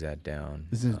closed that down.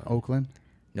 This is Oakland?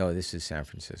 No, this is San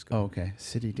Francisco. Oh, okay.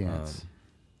 City Dance.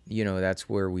 That's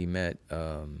where we met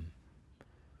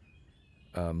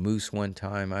Moose one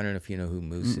time. I don't know if you know who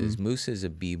Moose is. Moose is a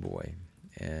b-boy,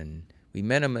 and we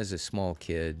met him as a small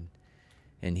kid,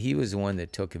 and he was the one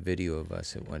that took a video of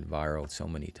us that went viral so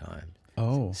many times.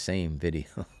 Oh. Same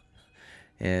video.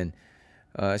 And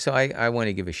so I want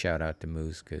to give a shout out to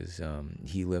Moose because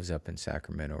he lives up in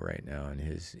Sacramento right now, and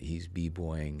he's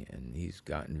b-boying, and he's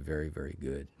gotten very, very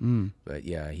good. But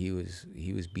yeah, he was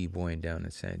b-boying down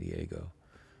in San Diego.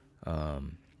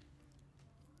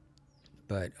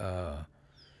 But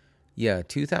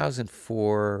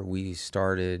 2004 we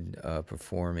started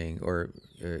performing, or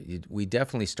we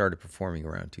definitely started performing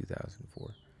around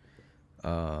 2004.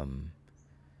 And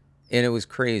it was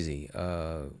crazy.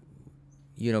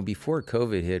 Before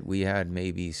COVID hit, we had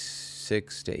maybe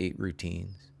 6 to 8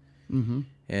 routines.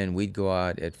 And we'd go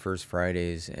out at First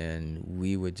Fridays, and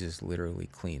we would just literally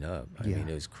clean up. I mean,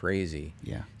 it was crazy.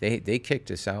 Yeah. They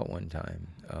kicked us out one time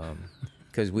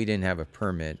because we didn't have a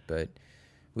permit, but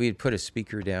we'd put a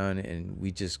speaker down, and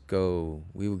we would go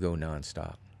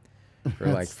nonstop for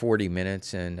like 40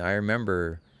 minutes. And I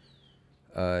remember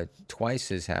twice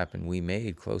this happened. We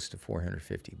made close to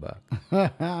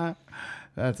 $450.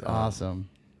 That's awesome.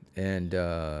 And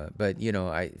but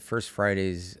First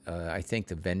Fridays, I think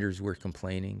the vendors were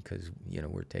complaining because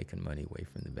we're taking money away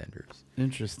from the vendors.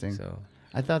 Interesting. So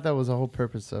I thought that was the whole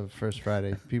purpose of First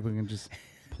Friday. People can just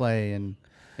play and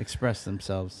express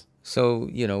themselves. So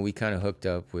we kind of hooked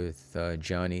up with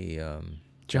Johnny.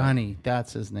 Johnny,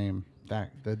 that's his name.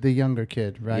 The younger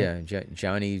kid, right? Yeah,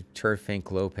 Johnny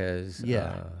Turfink Lopez.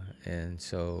 Yeah. And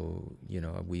so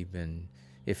we've been.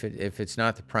 If it's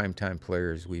not the Primetime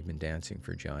Players, we've been dancing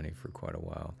for Johnny for quite a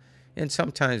while. And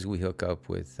sometimes we hook up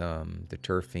with the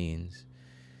Turf Fiends,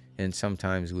 and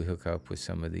sometimes we hook up with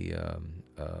some of the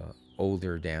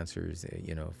older dancers,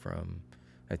 from,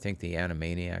 I think the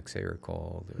Animaniacs they were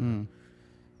called,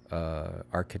 or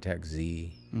Architect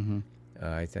Z.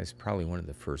 That's probably one of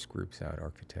the first groups out,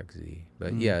 Architect Z.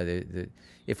 But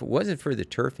if it wasn't for the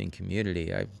turfing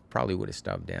community, I probably would have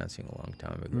stopped dancing a long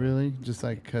time ago. Really? Just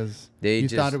like because you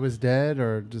thought it was dead,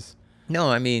 or just? No,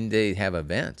 I mean they have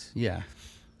events. Yeah.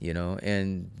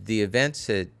 And the events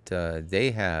that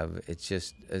they have,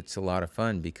 it's a lot of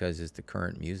fun because it's the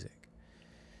current music.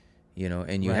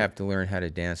 And you have to learn how to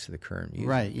dance to the current music.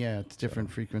 Right. Yeah. It's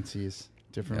different frequencies.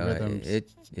 Different rhythms.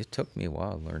 It took me a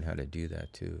while to learn how to do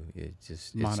that too.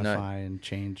 Modify and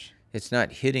change. It's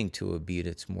not hitting to a beat;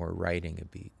 it's more riding a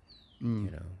beat.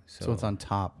 So it's on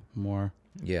top more.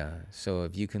 Yeah. So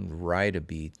if you can ride a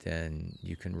beat, then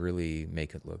you can really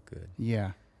make it look good.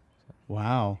 Yeah.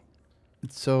 Wow.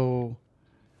 So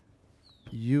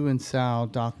you and Sal,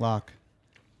 Doc Lock,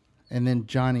 and then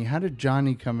Johnny. How did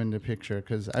Johnny come into picture?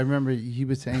 Because I remember he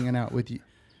was hanging out with you.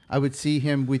 I would see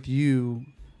him with you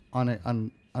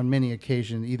on many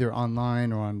occasions, either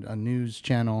online or on a news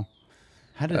channel.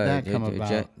 How did that come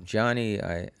about? Johnny,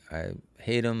 I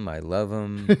hate him. I love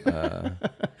him.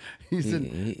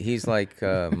 He's like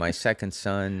my second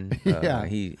son.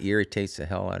 He irritates the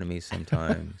hell out of me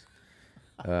sometimes.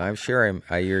 I'm sure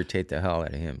I irritate the hell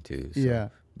out of him too. So. Yeah.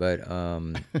 But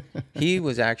he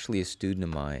was actually a student of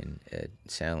mine at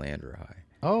San Leandro High.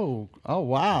 Oh,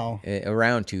 wow.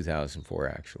 Around 2004,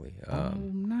 actually. Oh,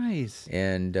 nice.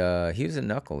 And he was a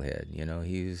knucklehead.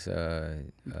 He's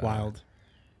Wild.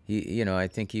 I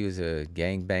think he was a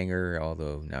gangbanger,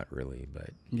 although not really. But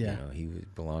Yeah. he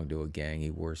belonged to a gang. He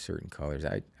wore certain colors.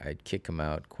 I'd kick him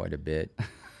out quite a bit.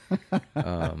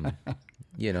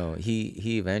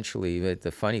 He eventually. But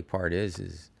the funny part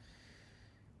is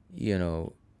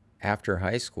after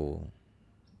high school,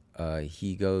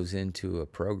 he goes into a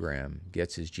program,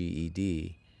 gets his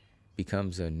GED,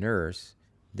 becomes a nurse.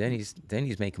 Then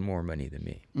he's making more money than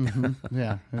me. Mm-hmm.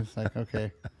 Yeah, it's like,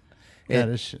 okay, got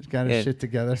his shit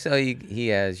together. So he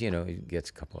has, he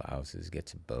gets a couple of houses,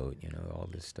 gets a boat, all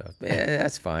this stuff.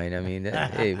 That's fine. I mean,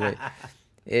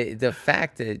 the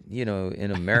fact that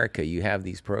in America you have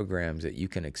these programs that you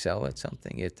can excel at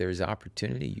something. If there's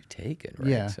opportunity, you take it, right?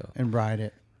 Yeah, and ride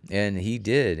it. And he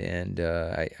did, and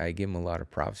I give him a lot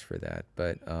of props for that.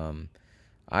 But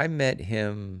I met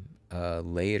him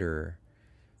later,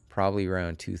 probably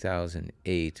around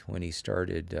 2008, when he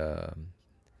started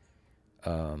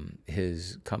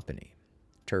his company,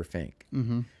 Turf Inc.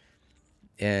 Mm-hmm.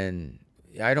 And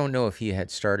I don't know if he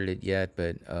had started it yet,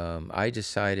 but I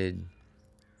decided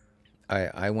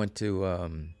I went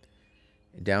to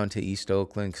down to East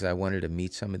Oakland because I wanted to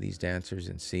meet some of these dancers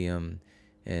and see them.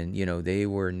 And, they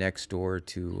were next door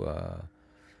to,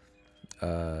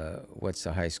 what's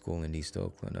the high school in East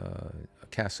Oakland?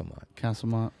 Castlemont.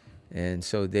 Castlemont. And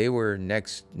so they were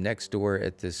next door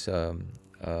at this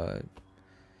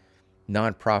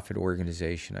nonprofit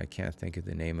organization. I can't think of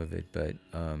the name of it, but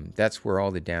that's where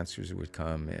all the dancers would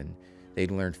come, and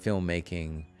they'd learn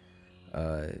filmmaking.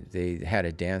 They had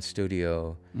a dance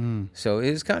studio. So it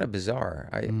was kind of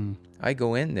bizarre. I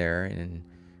go in there, and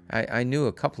I knew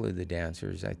a couple of the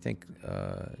dancers. I think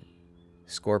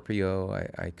Scorpio,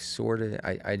 I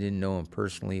didn't know him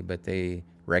personally, but they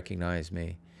recognized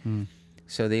me.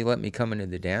 So they let me come into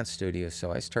the dance studio,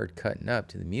 so I started cutting up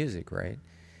to the music, right?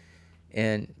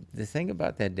 And the thing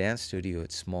about that dance studio,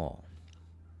 it's small.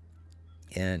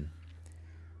 And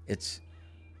it's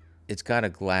got a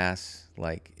glass,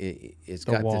 like it's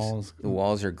got walls. The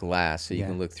walls are glass, so you Yeah.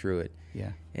 can look through it.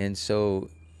 Yeah. And so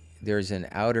there's an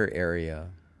outer area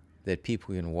that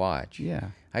people can watch. Yeah.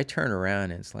 I turn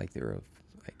around and it's like there are,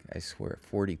 I swear,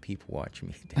 40 people watching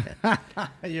me dance.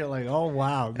 You're like, oh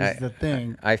wow, this is the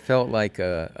thing. I felt like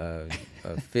a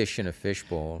fish in a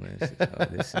fishbowl, and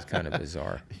this is kind of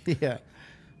bizarre. Yeah.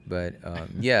 But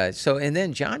yeah. So and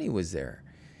then Johnny was there,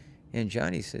 and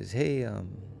Johnny says, "Hey,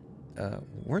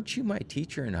 weren't you my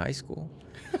teacher in high school?"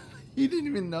 He didn't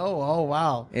even know. Oh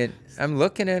wow. And I'm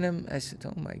looking at him. I said,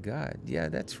 "Oh my God, yeah,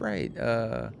 that's right."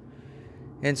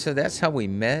 And so that's how we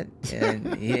met.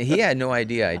 And he had no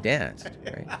idea I danced,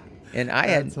 right? And I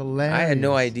had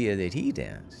no idea that he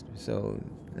danced. So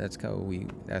that's how we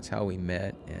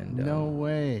met. And no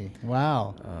way.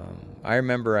 Wow. I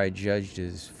remember I judged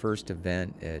his first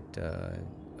event at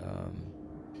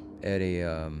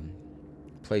a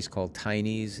place called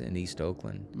Tiny's in East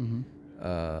Oakland.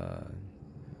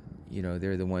 Mm-hmm.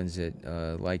 They're the ones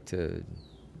that like to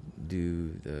do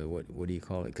the what do you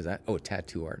call it?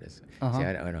 Tattoo artists. Uh-huh. See,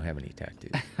 I don't have any tattoos.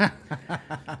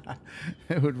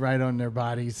 It would write on their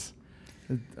bodies.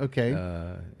 Okay.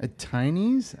 At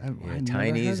Tiny's?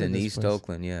 Tiny's in East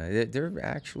Oakland. Yeah, they're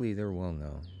well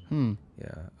known.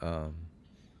 Yeah.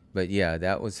 But yeah,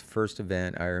 that was the first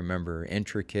event. I remember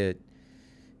Intricate,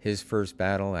 his first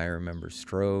battle. I remember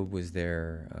Strobe was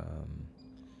there.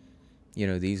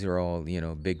 These are all,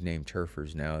 big name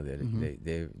turfers now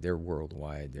that they're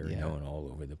worldwide. They're known all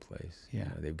over the place. Yeah.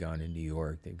 They've gone to New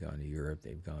York, they've gone to Europe,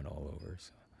 they've gone all over.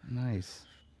 So. Nice.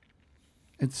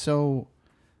 And so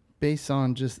based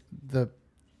on just the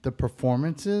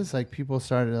performances, like people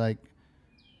started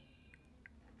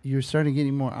you started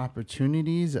getting more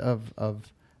opportunities of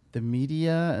the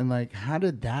media, and like how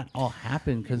did that all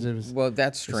happen? Because it was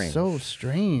that's strange. So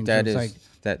strange. That it was is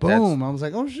like boom. I was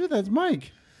like, oh shit, that's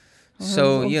Mike.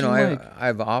 So,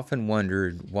 I've often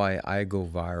wondered why I go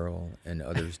viral and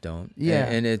others don't. Yeah.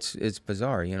 And it's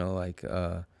bizarre,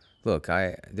 look,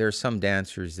 there's some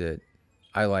dancers that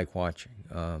I like watching.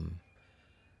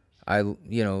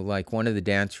 Like one of the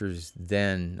dancers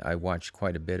then I watched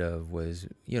quite a bit of was,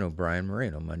 Brian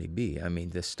Moreno, Money B. I mean,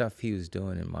 the stuff he was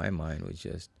doing in my mind was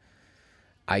just,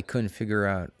 I couldn't figure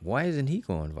out, why isn't he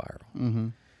going viral? Mm-hmm.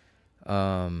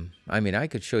 I mean, I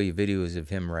could show you videos of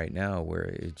him right now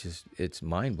where it's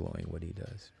mind-blowing what he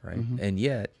does, right? Mm-hmm. And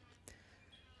yet,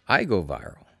 I go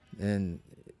viral. And,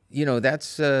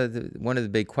 that's one of the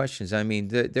big questions. I mean,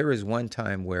 there was one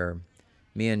time where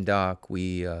me and Doc,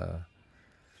 we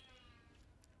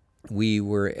we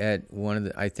were at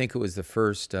I think it was the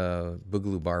first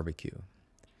Boogaloo barbecue.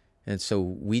 And so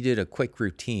we did a quick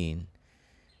routine.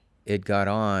 It got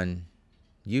on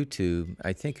YouTube.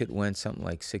 I think it went something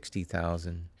like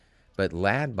 60,000. But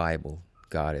Lad Bible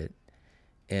got it.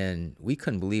 And we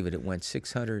couldn't believe it. It went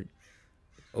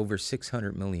over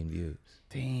 600 million views.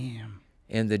 Damn.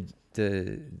 And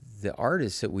the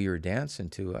artist that we were dancing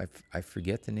to, I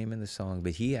forget the name of the song,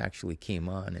 but he actually came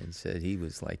on and said he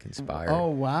was like inspired. Oh,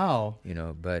 wow. You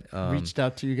know, but Reached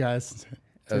out to you guys.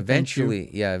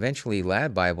 Eventually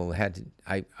Lad Bible had to,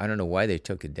 I don't know why they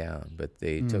took it down, but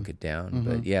they took it down. Mm-hmm.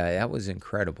 But yeah, that was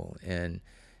incredible. And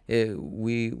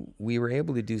we were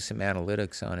able to do some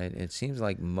analytics on it. It seems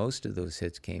like most of those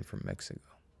hits came from Mexico.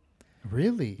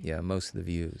 Really? Yeah, most of the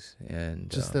views.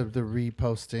 And just the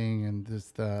reposting and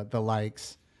just the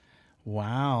likes.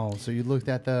 Wow. So you looked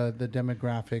at the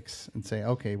demographics and say,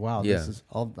 okay, wow, Yeah. this is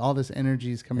all this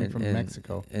energy is coming from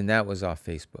Mexico. And that was off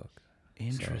Facebook.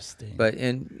 Interesting.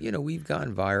 So, we've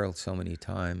gone viral so many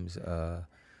times.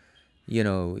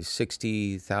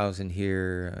 60,000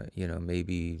 here,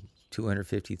 maybe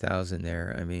 250,000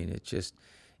 there. I mean, it's just,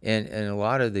 and a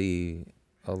lot of the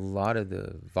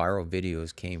viral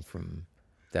videos came from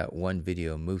that one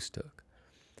video Moose took.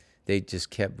 They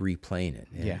just kept replaying it.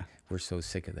 And Yeah. we're so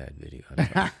sick of that video.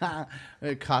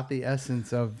 It caught the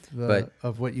essence of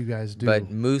what you guys do. But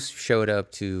Moose showed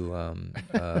up to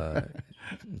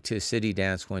City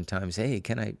Dance one time and said, hey,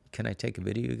 can I take a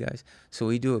video, you guys? So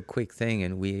we do a quick thing,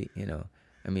 and we,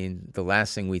 the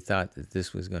last thing we thought that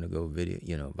this was going to go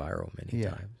viral many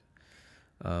times.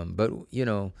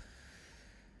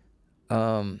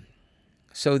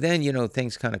 So then,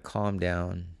 things kind of calmed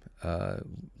down,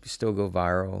 still go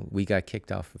viral. We got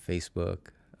kicked off of Facebook.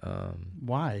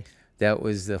 Why? That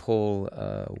was the whole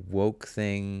woke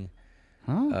thing.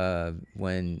 Huh?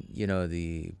 When,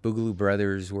 the Boogaloo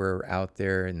brothers were out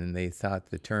there, and then they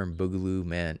thought the term Boogaloo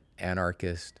meant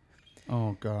anarchist.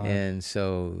 Oh, God. And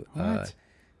so What?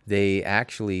 they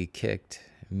actually kicked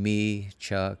me,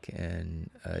 Chuck, and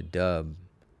Dub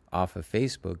off of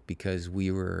Facebook because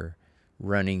we were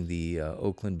running the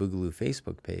Oakland Boogaloo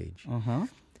Facebook page. Uh-huh.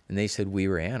 And they said we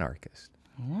were anarchists.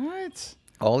 What?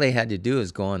 All they had to do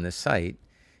is go on the site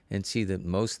and see that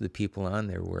most of the people on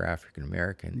there were African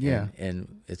American. Yeah.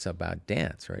 And it's about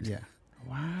dance, right? Yeah.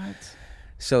 What?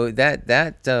 So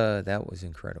that was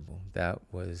incredible. That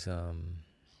was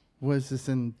Was this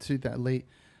in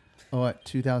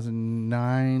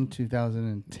 2009,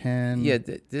 2010? yeah.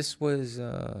 This was,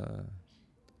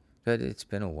 but it's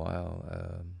been a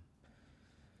while.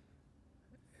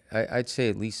 I'd say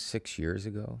at least 6 years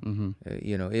ago.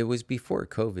 Mm-hmm. It was before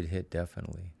COVID hit,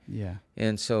 definitely. Yeah.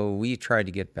 And so we tried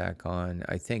to get back on.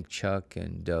 I think Chuck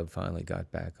and Dub finally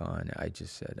got back on. I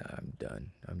just said, I'm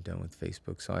done. I'm done with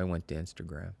Facebook. So I went to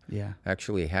Instagram. Yeah.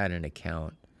 Actually had an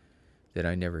account that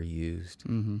I never used.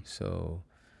 Mm-hmm. So,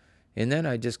 and then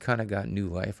I just kind of got new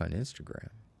life on Instagram.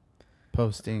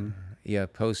 Posting. Yeah,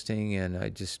 posting, and I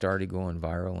just started going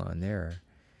viral on there.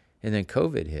 And then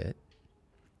COVID hit.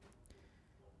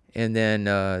 And then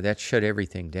that shut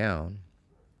everything down.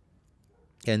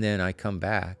 And then I come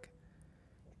back,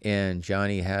 and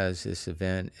Johnny has this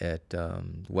event at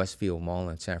Westfield Mall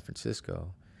in San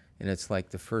Francisco, and it's like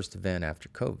the first event after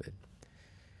COVID.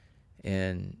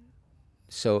 And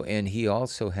so, and he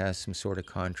also has some sort of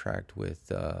contract with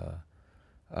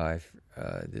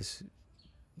this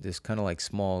kind of like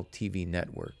small TV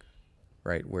network,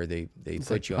 right, where they It's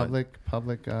put like you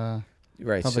public on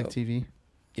right, public so, TV.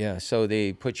 Yeah, so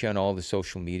they put you on all the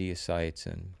social media sites,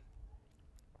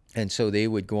 and so they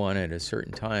would go on at a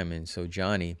certain time. And so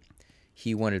Johnny,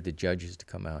 he wanted the judges to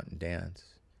come out and dance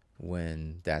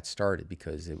when that started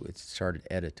because it started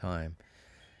at a time.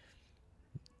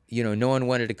 No one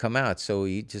wanted to come out, so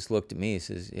he just looked at me and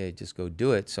says, yeah, just go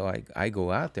do it. So I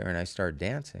go out there and I start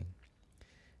dancing.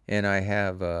 And I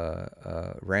have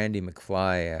Randy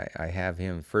McFly. I have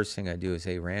him. First thing I do is,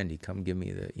 hey, Randy, come give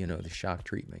me the shock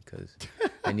treatment because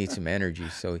I need some energy.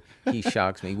 So he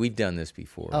shocks me. We've done this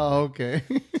before. Oh, okay.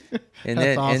 And That's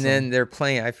then awesome. and then they're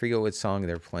playing. I forget what song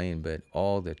they're playing, but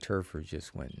all the turfers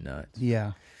just went nuts.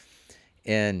 Yeah.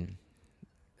 And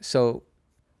so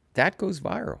that goes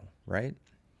viral, right?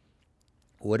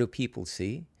 What do people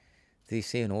see? They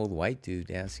see an old white dude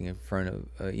dancing in front of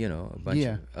a bunch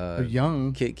of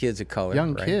young kids of color,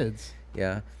 young right? kids.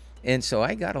 Yeah. And so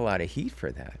I got a lot of heat for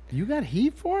that. You got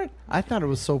heat for it? I thought it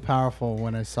was so powerful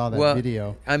when I saw that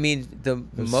video. I mean,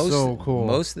 most so cool.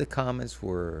 Most of the comments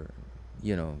were,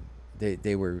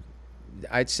 they were,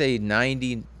 I'd say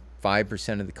 95%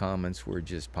 of the comments were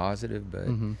just positive, but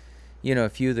you know, a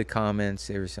few of the comments,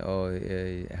 they were saying,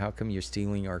 "Oh, how come you're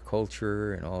stealing our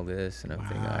culture and all this?" And I'm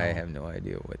thinking, I have no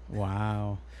idea what.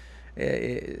 Wow.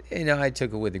 You know, I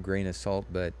took it with a grain of salt,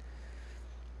 but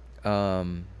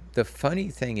the funny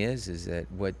thing is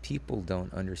that what people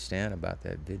don't understand about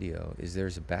that video is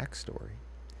there's a backstory.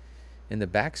 And the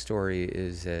backstory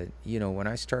is that, you know, when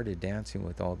I started dancing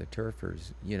with all the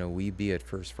turfers, you know, we'd be at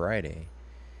First Friday.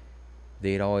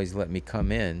 They'd always let me come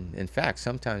in. In fact,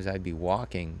 sometimes I'd be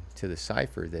walking to the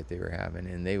cipher that they were having,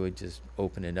 and they would just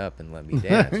open it up and let me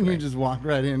dance. And you right? just walk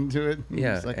right into it.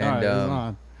 Yeah, It's like, and, all right, it's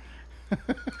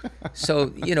on.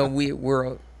 So, you know,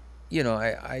 we're, you know,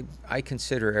 I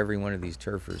consider every one of these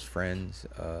turfers friends.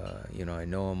 You know, I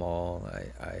know them all.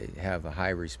 I have a high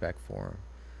respect for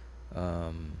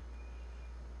them.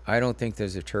 I don't think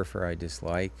there's a turfer I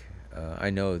dislike. I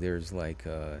know there's like,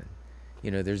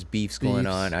 you know, there's beefs going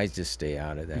on. I just stay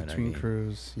out of that. Between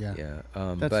crews, yeah. Yeah.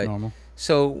 That's but, normal.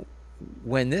 So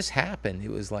when this happened, it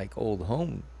was like Old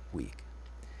Home Week.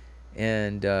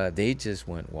 And they just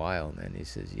went wild. And he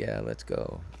says, "Yeah, let's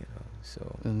go." You know,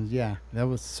 so. And yeah, that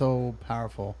was so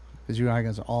powerful because you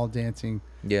guys are all dancing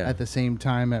Yeah. at the same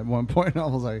time at one point. I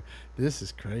was like, "This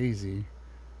is crazy."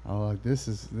 Oh, like, this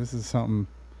is something.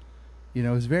 You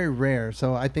know, it's very rare.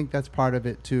 So I think that's part of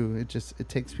it too. It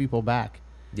takes people back.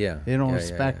 Yeah. They don't Yeah,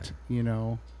 respect, you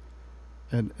know,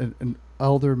 an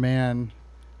elder man,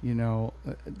 you know,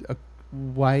 a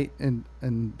white and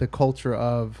the culture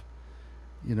of,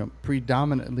 you know,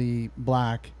 predominantly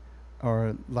black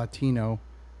or Latino,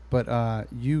 but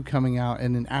you coming out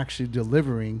and then actually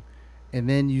delivering, and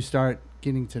then you start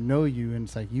getting to know you, and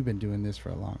it's like, you've been doing this for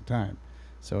a long time.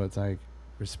 So it's like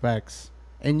respects,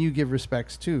 and you give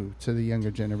respects too to the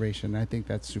younger generation. I think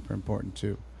that's super important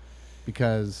too,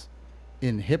 because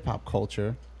in hip hop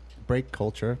culture, break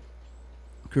culture,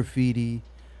 graffiti,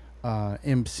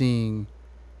 emceeing,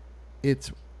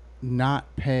 it's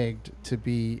not pegged to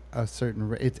be a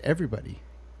certain it's everybody.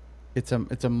 It's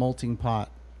a melting pot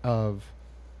of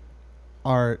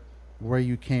art, where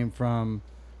you came from,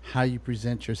 how you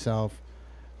present yourself.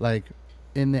 Like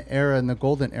in the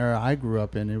golden era I grew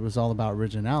up in, it was all about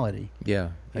originality. Yeah.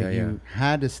 Like you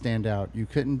had to stand out. You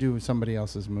couldn't do somebody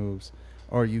else's moves,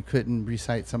 or you couldn't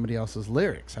recite somebody else's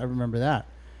lyrics. I remember that.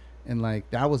 And like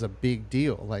that was a big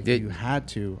deal. Like you had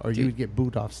to, or you would get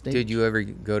booed off stage. Did you ever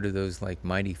go to those like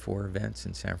Mighty Four events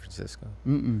in San Francisco?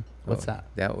 What's that?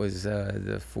 That was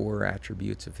the 4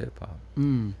 attributes of hip hop.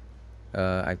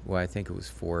 I think it was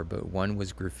 4, but one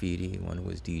was graffiti, one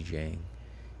was DJing,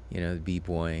 you know, the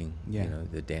b-boying, you know,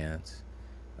 the dance,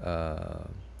 the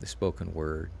spoken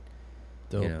word.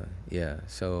 Dope. You know, yeah.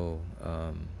 So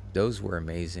those were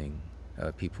amazing.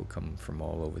 People come from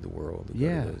all over the world to go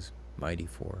to those Mighty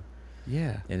Four.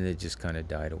 Yeah. And it just kind of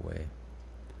died away.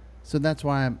 So that's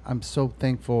why I'm so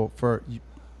thankful for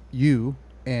you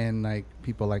and like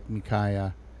people like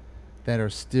Micaiah that are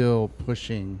still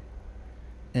pushing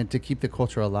and to keep the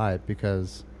culture alive,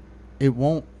 because it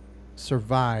won't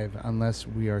survive unless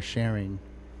we are sharing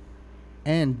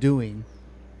and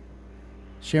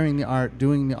sharing the art,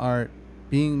 doing the art,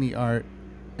 being the art,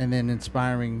 and then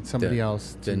inspiring somebody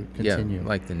else to continue. Yeah,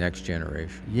 like the next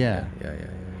generation. Yeah.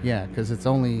 Yeah, because it's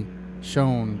only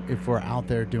shown if we're out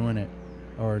there doing it,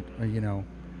 or you know.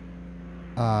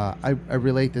 I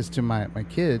relate this to my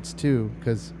kids too,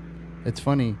 because it's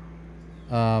funny.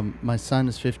 My son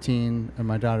is 15 and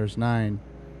my daughter's 9,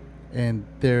 and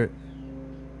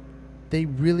they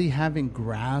really haven't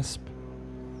grasped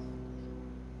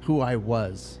who I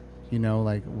was. You know,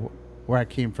 like where I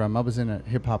came from. I was in a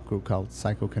hip hop group called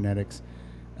Psychokinetics,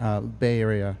 Bay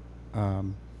Area,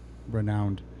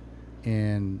 renowned,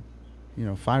 and you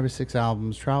know, 5 or 6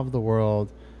 albums, traveled the world.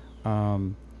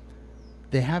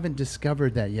 They haven't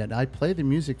discovered that yet. I play the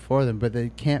music for them, but they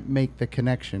can't make the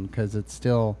connection because it's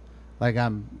still like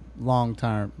I'm long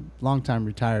time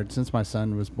retired. Since my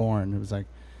son was born, it was like,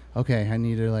 okay, I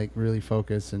need to like really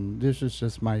focus, and this was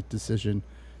just my decision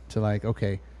to like,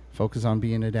 okay, focus on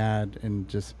being a dad and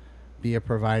just be a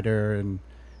provider, and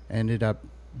ended up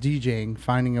DJing,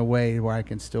 finding a way where I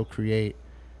can still create,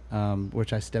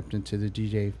 which I stepped into the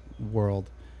DJ world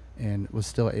and was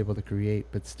still able to create.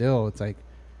 But still, it's like,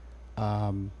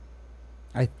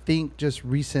 I think just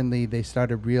recently they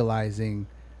started realizing,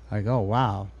 like, oh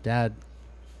wow, dad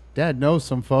knows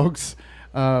some folks.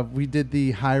 We did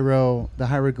the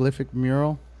hieroglyphic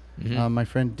mural. My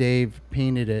friend Dave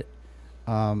painted it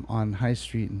on High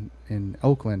Street in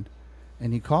Oakland,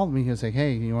 and he called me. He was like,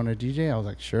 hey, you want to DJ? I was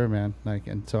like, sure, man. Like,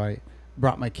 and so I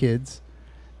brought my kids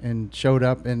and showed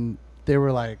up, and they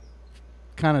were like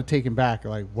kind of taken back,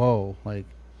 like, whoa, like,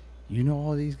 you know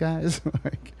all these guys?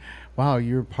 Like, wow,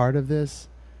 you're part of this.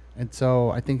 And so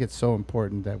I think it's so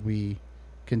important that we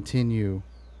continue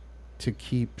to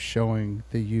keep showing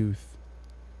the youth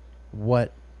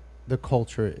what the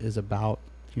culture is about.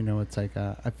 You know, it's like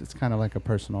it's kind of like a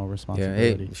personal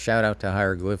responsibility. Hey, shout out to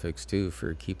Hieroglyphics too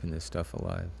for keeping this stuff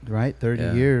alive. Right, 30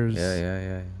 Yeah. years.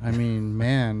 Yeah. I mean,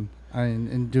 man,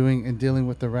 and dealing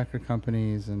with the record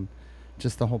companies and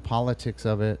just the whole politics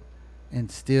of it, and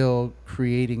still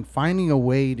finding a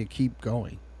way to keep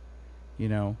going, you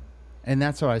know, and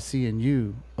that's what I see in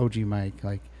you, OG Mike,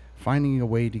 like finding a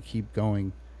way to keep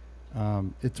going.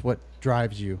 It's what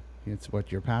drives you. It's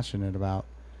what you're passionate about,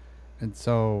 and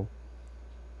so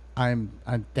I'm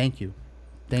thank you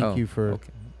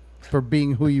for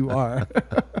being who you are.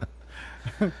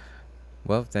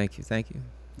 Well, thank you.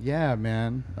 Yeah,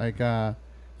 man. Like,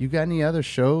 you got any other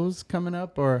shows coming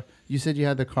up? Or you said you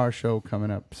had the car show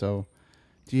coming up. So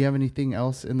do you have anything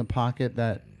else in the pocket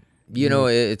that... You know,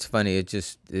 it's funny. It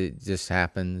just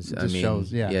happens. Just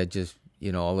shows, yeah. Yeah, just,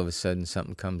 you know, all of a sudden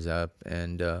something comes up.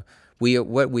 And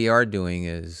what we are doing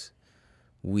is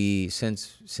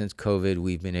since COVID,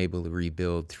 we've been able to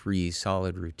rebuild 3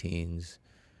 solid routines.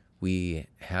 We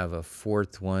have a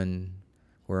 4th one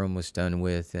we're almost done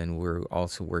with, and we're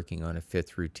also working on a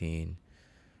 5th routine.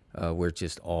 We're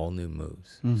just all new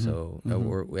moves. Mm-hmm. So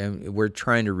we're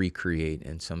trying to recreate,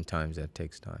 and sometimes that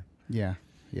takes time. Yeah.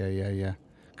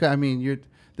 'Cause, I mean,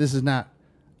 this is not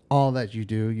all that you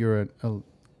do. You're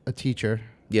a teacher.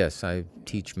 Yes, I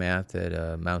teach math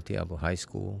at Mount Diablo High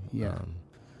School. Yeah.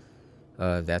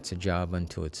 That's a job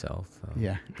unto itself.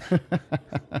 Yeah.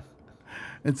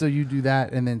 And so you do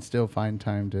that and then still find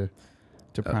time to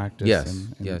practice. Yes,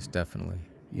 and yes, definitely.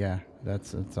 Yeah,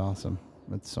 that's awesome.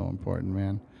 That's so important,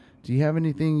 man. Do you have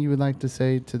anything you would like to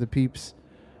say to the peeps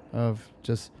of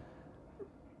just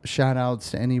shout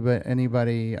outs to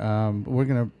anybody? We're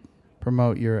going to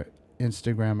promote your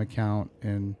Instagram account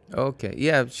and... Okay.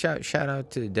 Yeah. Shout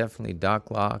out to definitely Doc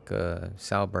Locke,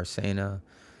 Sal Barcena,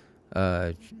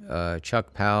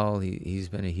 Chuck Powell. He's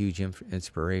been a huge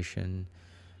inspiration.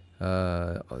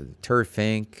 Turf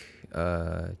Inc.,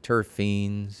 Turf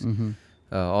Fiends,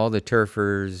 all the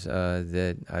turfers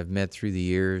that I've met through the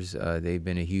years, they've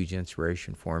been a huge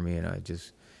inspiration for me, and I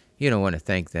just, want to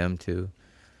thank them too.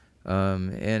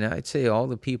 And I'd say all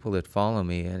the people that follow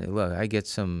me, and look, I get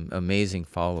some amazing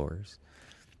followers,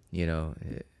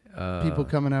 people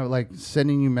coming out, like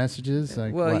sending you messages?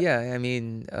 Like, well, what? yeah, I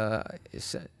mean,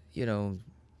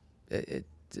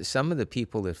 some of the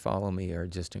people that follow me are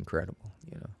just incredible,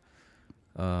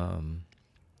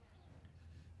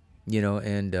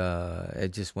 and I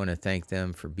just want to thank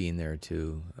them for being there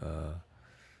too.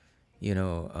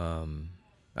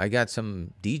 I got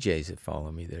some DJs that follow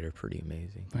me that are pretty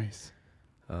amazing. Nice.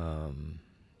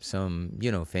 Some,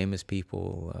 famous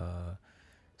people.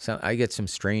 I get some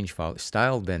strange followers.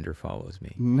 Stylebender follows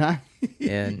me. Nice.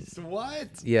 And what?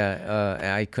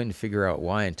 Yeah, I couldn't figure out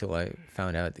why until I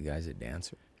found out the guy's a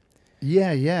dancer.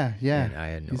 Yeah. And I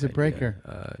had no He's a idea.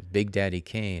 breaker. Big Daddy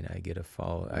Kane, I get a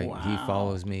follow. Wow. He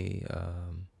follows me.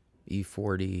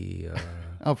 E40.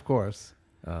 Of course.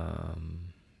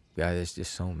 Yeah, there's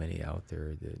just so many out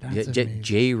there. That's amazing.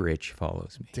 Jay Rich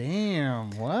follows me.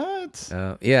 Damn, what?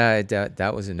 Yeah,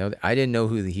 that was another. I didn't know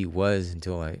who he was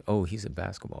until he's a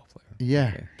basketball player.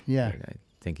 Yeah. I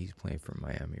think he's playing for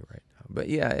Miami right now. But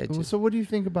yeah, So what do you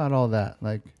think about all that?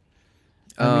 Like,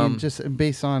 I mean, just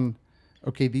based on,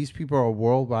 okay, these people are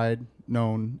worldwide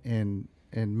known and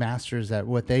masters at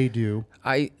what they do.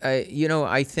 I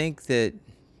think that,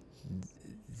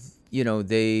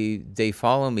 they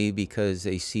follow me because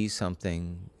they see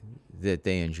something that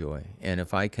they enjoy. And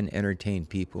if I can entertain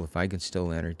people, if I can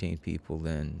still entertain people,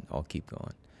 then I'll keep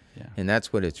going. Yeah. And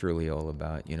that's what it's really all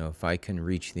about. If I can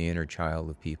reach the inner child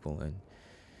of people and,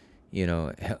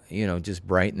 just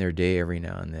brighten their day every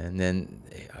now and then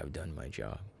I've done my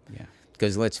job. Yeah.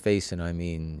 Because let's face it, I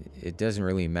mean, it doesn't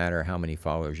really matter how many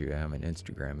followers you have on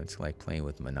Instagram. It's like playing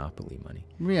with Monopoly money.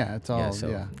 Yeah, it's all,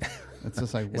 Yeah, It's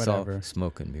just like It's whatever. all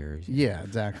smoke and mirrors. Yeah,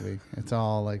 exactly. It's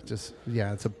all like just,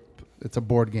 it's a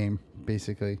board game,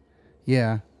 basically.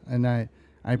 Yeah, and I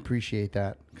appreciate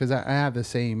that because I have the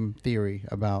same theory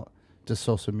about just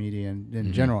social media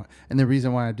in general. And the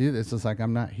reason why I do this is like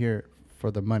I'm not here for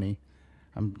the money.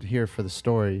 I'm here for the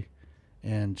story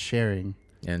and sharing.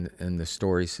 And the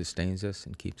story sustains us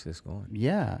and keeps us going.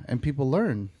 Yeah, and people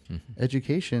learn.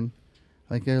 Education,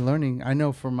 like they're learning. I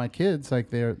know for my kids,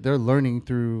 like they're learning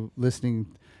through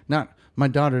listening. Not my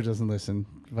daughter doesn't listen,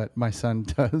 but my son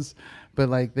does. But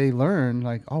like they learn,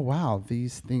 like, oh wow,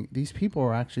 these people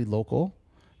are actually local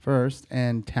first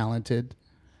and talented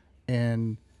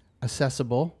and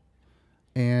accessible.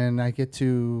 and I get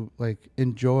to like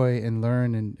enjoy and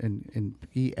learn and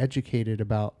be educated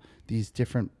about these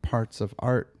different parts of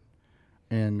art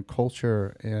and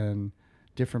culture and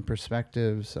different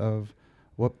perspectives of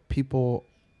what people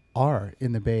are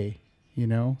in the Bay, you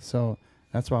know? So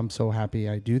that's why I'm so happy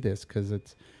I do this, because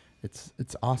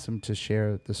it's awesome to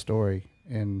share the story.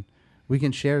 And we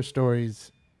can share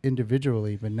stories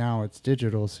individually, but now it's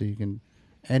digital, so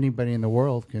anybody in the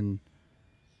world can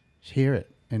hear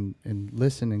it and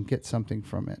listen and get something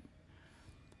from it.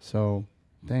 So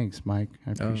thanks, Mike.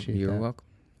 I appreciate you're that. You're welcome.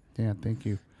 Yeah, thank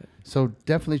you. So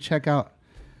definitely check out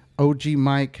OG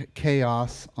Mike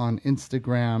Chaos on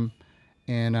Instagram,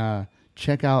 and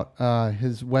check out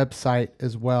his website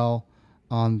as well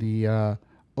on the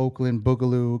Oakland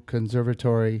Boogaloo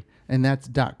Conservatory, and that's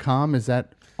 .com. Is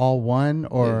that all one,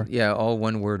 or? Yeah, all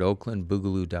one word,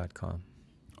 oaklandboogaloo.com.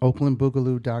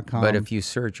 Oaklandboogaloo.com. But if you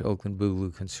search Oakland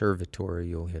Boogaloo Conservatory,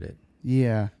 you'll hit it.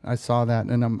 Yeah, I saw that,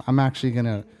 and I'm actually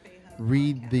gonna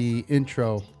read the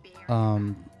intro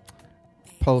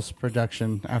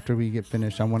post-production after we get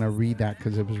finished. I want to read that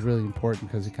because it was really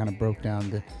important, because it kind of broke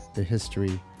down the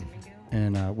history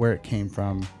and where it came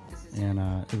from, and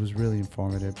it was really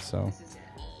informative. So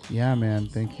yeah, man,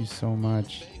 thank you so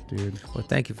much, dude. Well,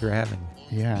 thank you for having me.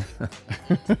 Yeah.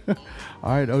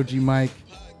 All right, OG Mike,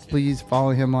 please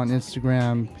follow him on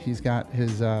Instagram. He's got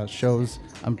his shows.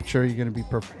 I'm sure you're going to be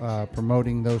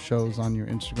promoting those shows on your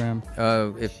Instagram.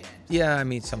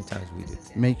 Sometimes we do.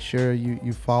 Make sure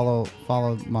you follow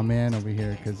my man over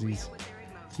here, because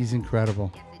he's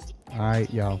incredible. All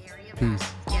right, y'all. Peace.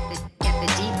 Get the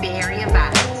deep area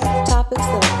vibes. Topics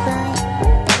that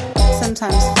are current,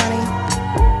 sometimes